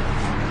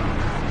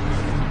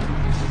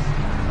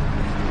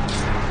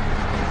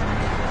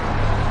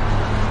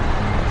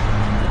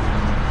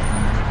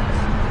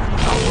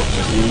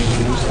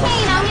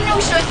 Hey, now you know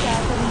should.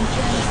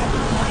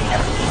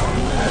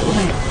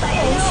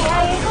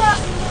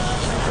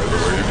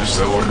 Where you just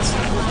said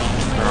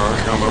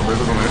come up with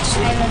the next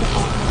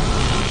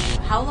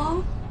one. How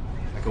long?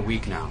 Like a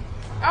week now.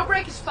 I'll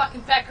break his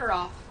fucking fecker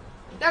off.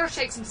 That'll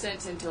shake some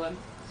sense into him.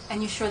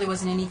 And you're sure there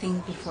wasn't anything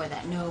before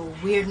that? No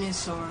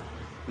weirdness or...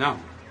 No.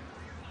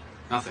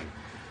 Nothing.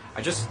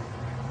 I just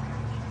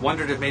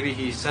wondered if maybe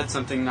he said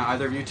something to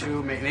either of you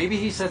two. Maybe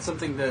he said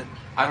something that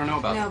I don't know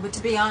about. No, but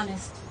to be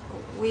honest,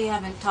 we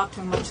haven't talked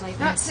to him much lately.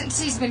 Not since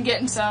he's been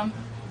getting some.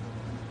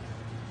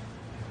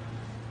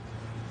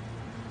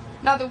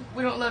 Not that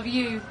we don't love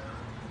you.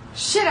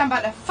 Shit, I'm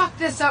about to fuck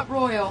this up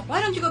royal.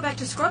 Why don't you go back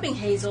to scrubbing,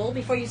 Hazel,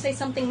 before you say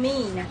something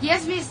mean?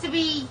 Yes, Mr.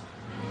 B.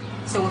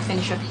 So we'll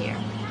finish up here.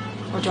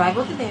 We'll drive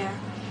over there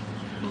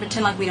and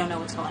pretend like we don't know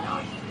what's going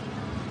on.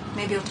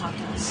 Maybe he'll talk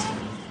to us.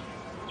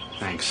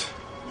 Thanks.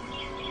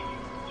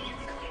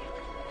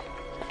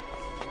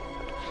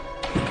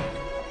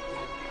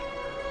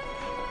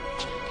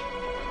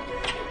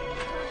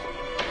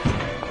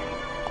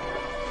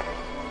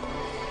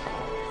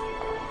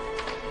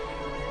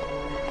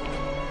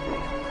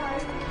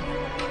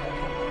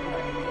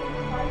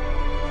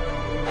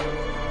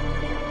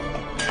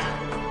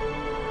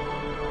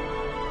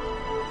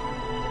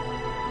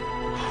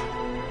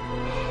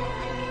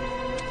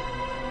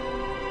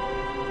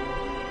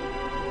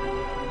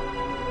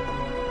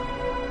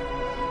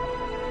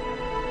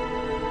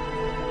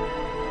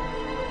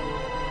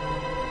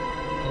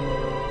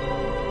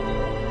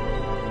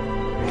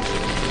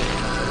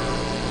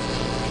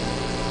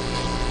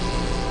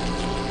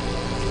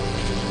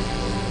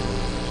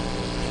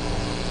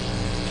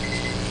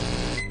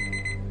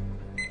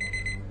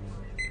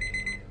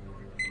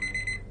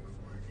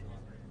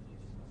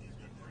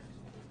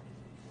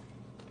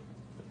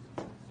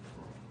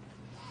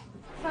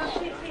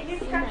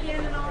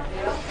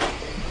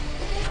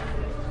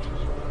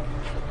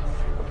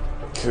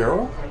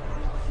 Carol?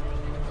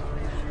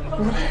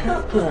 What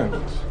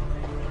happened?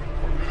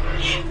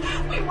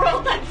 We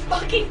rolled that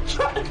fucking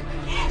truck.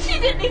 She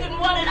didn't even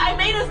want it. I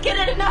made us get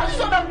in and now she's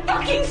on a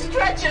fucking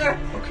stretcher.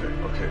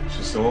 Okay.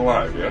 She's still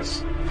alive, yes?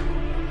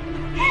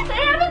 They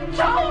haven't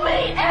told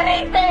me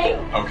anything.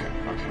 Okay,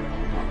 hold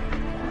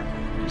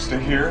on. You stay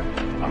here.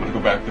 I'm gonna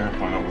go back there and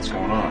find out what's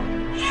going on.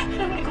 I'm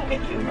gonna go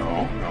with you.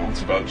 No,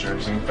 it's about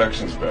germs and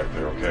infections back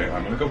there, okay?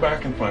 I'm gonna go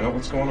back and find out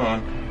what's going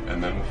on,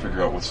 and then we'll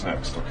figure out what's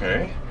next,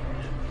 okay?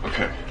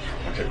 Okay,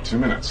 2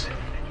 minutes.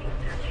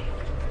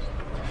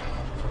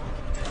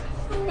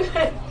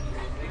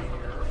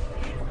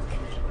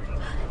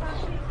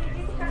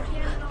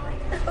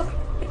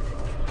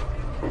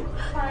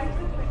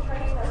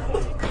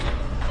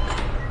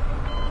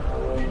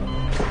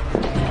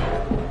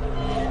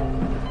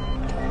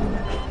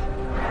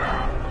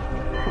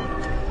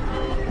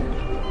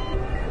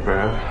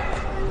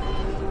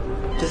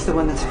 Bad? Just the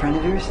one that's a friend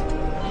of yours?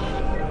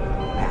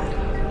 Bad.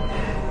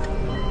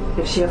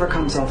 If she ever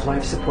comes off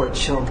life support,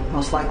 she'll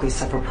most likely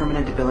suffer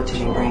permanent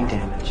debilitating brain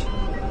damage.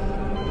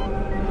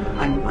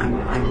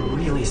 I'm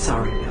really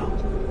sorry, Bill.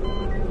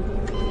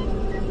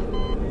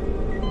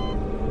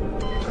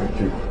 Thank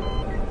you.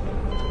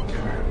 Can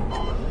I have a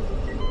moment?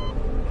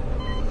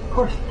 Of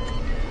course.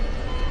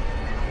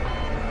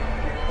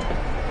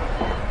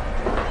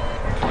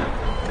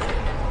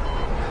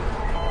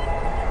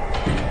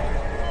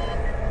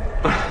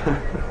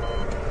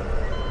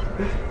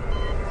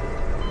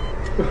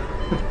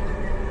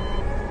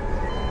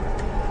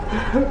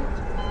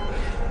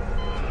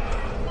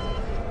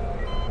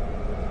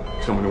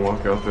 Tell me to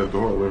walk out that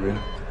door, Olivia.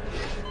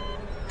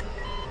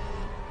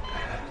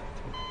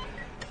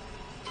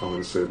 Tell me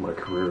to save my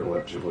career and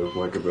let you live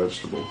like a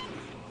vegetable.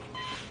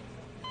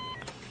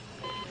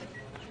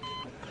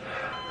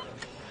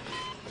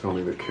 tell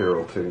me that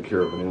Carol taking care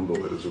of an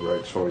invalid is the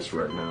right choice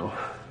right now.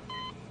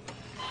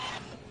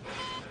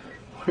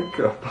 Wake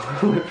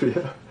up,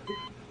 Olivia.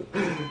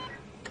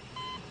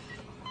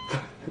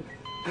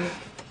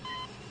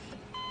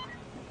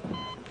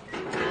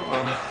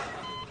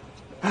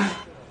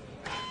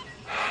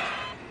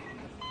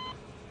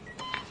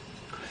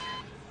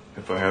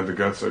 If I had the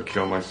guts, I'd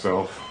kill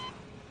myself.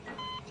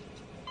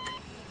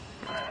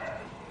 But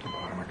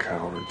I'm a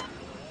coward.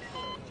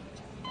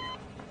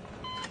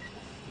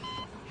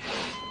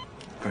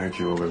 Thank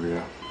you,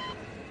 Olivia.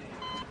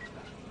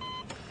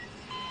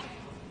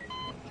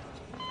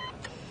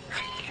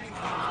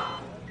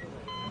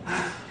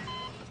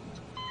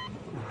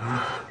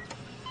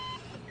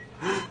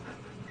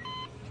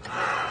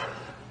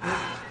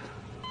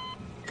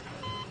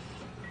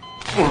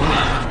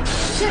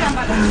 Shit, I'm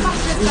about to fuck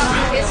this up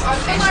with this.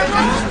 Am I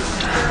wrong?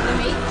 Let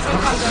me.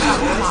 Sometimes I'm not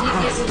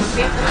wrong. This is a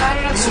bit about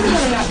it. I'm still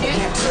not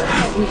good.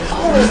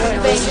 Oh,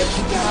 thank you.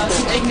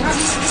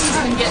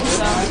 I'm getting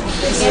some.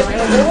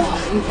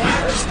 You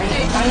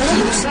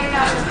set it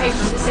out in the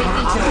paper. The same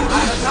detail.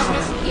 I don't know if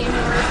it's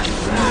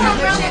come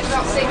around it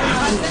about saving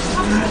money.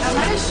 Now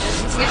that is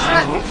just. Get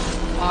that.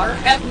 Water.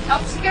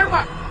 Helps to get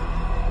water.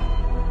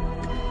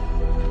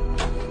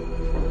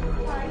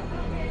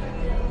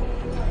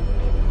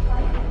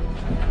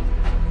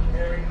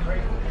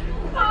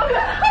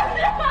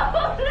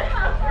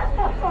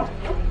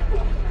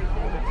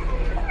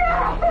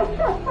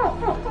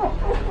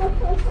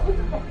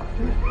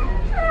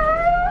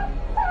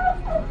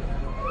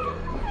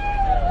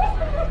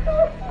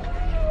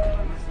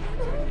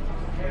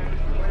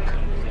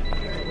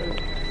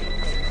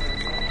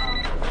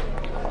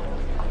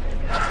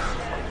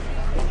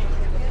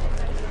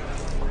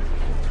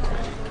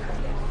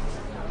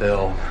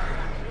 Bill.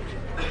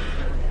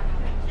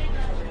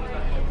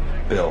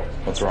 Bill,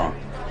 what's wrong?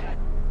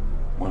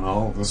 When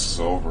all of this is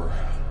over,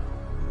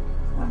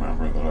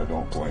 remember that I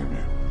don't blame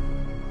you.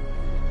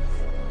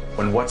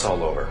 When what's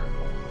all over?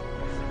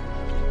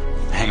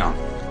 Hang on.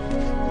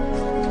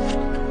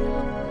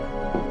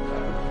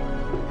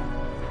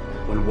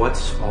 When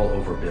what's all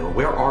over, Bill?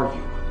 Where are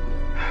you?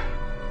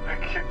 I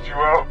kicked you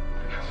out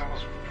because I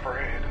was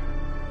afraid.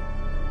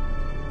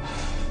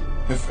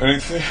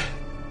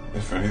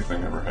 If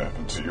anything ever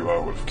happened to you, I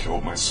would have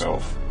killed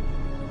myself.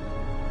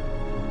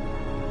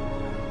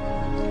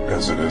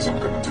 As it is, I'm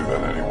going to do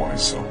that anyway,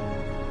 so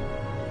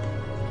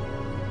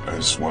I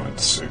just wanted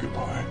to say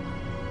goodbye.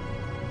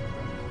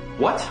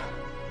 What?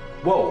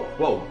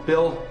 Whoa,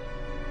 Bill.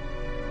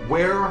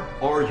 Where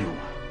are you?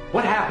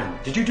 What happened?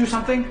 Did you do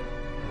something?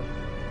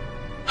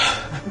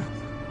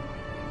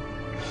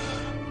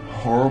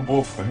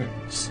 Horrible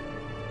things.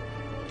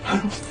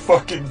 I'm a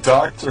fucking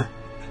doctor,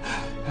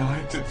 and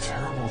I did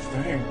terrible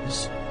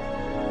things.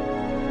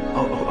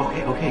 Oh,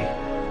 okay.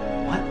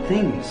 What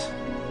things?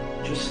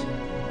 Just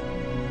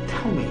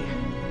tell me.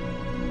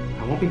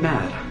 I won't be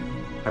mad.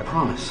 I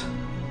promise.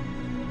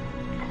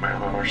 The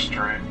man on our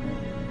street.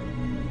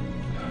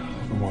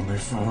 The one they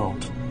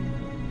found.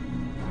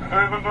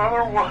 And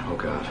another one. Oh,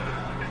 God.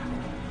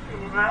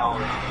 Now.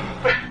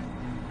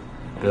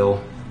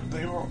 Bill.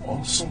 They were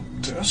all so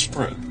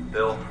desperate.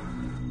 Bill.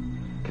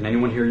 Can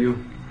anyone hear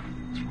you?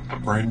 It's what the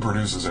brain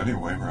produces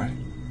anyway, right?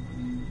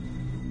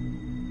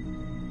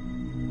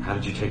 How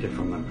did you take it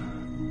from them?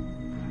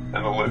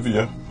 And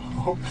Olivia.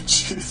 Oh,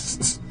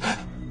 Jesus.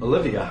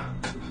 Olivia?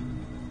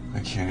 I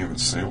can't even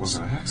say it was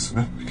an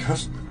accident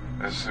because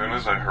as soon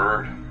as I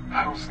heard,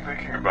 I was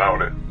thinking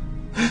about it.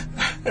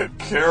 And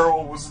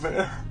Carol was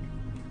there.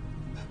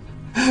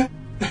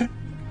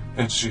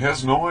 And she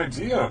has no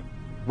idea.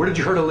 Where did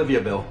you hurt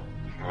Olivia, Bill?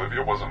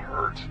 Olivia wasn't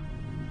hurt.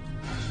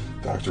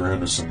 Dr.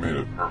 Anderson made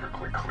it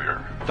perfectly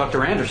clear.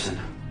 Dr. Anderson?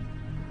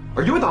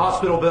 Are you at the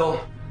hospital,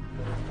 Bill?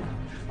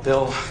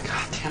 Bill,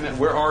 God damn it,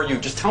 where are you?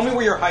 Just tell me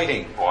where you're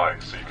hiding. Why?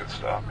 So you can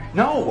stop me?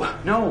 No.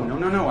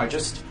 I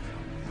just...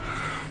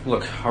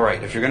 Look, all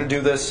right, if you're going to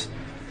do this,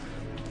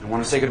 I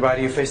want to say goodbye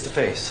to you face to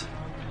face.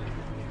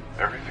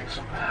 Everything's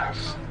a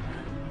mess.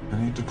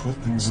 I need to put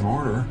things in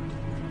order.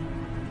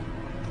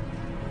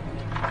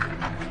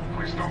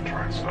 Please don't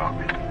try and stop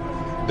me.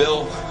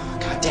 Bill,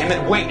 God damn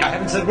it, wait, I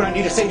haven't said what I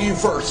need to say to you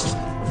first.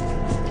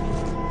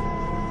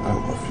 I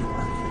love you,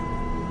 Murphy.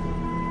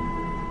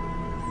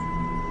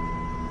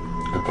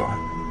 Goodbye.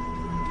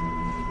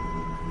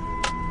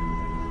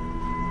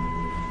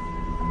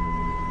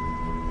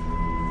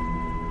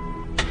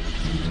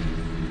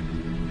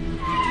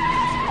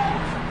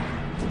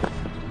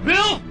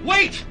 Bill,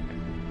 wait!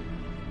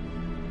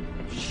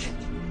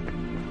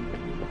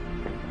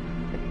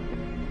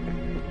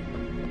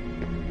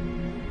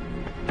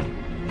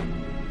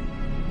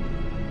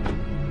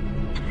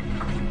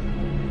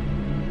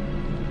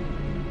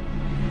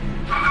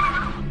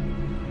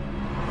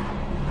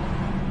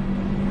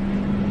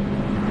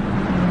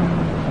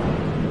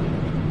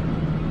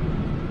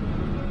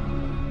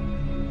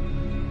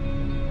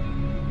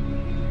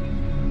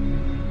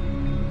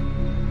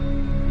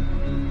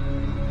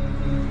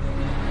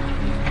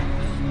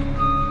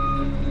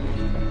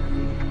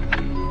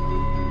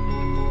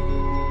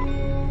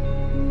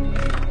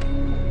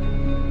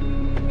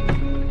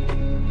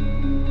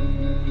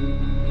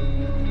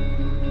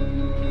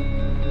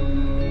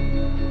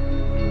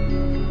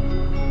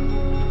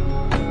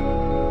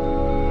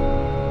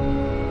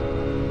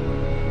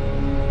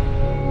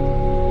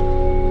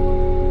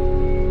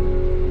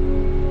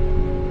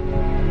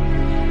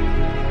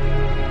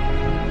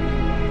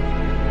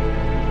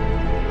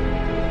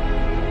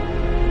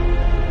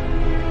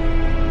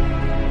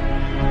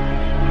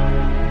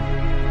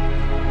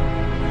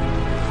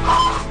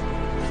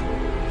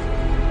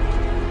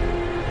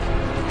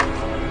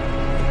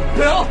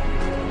 Bill!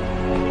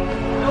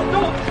 No,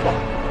 don't!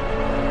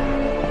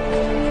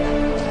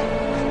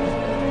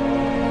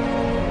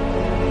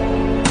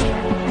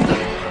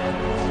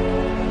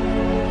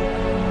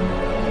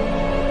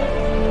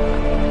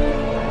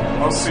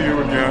 I'll see you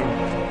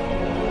again.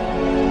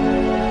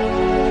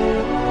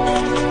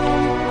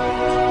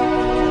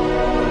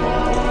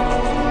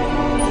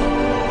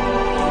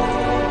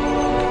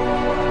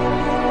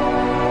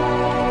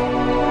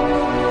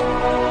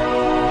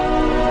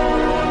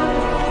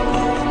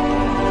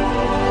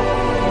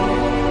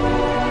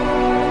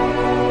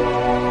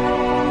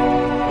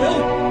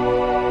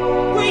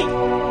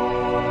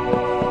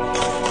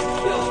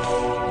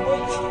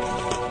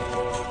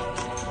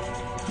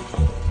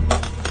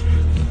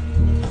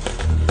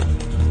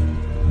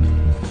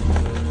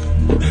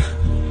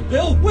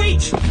 Bill,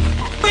 wait!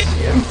 Wait!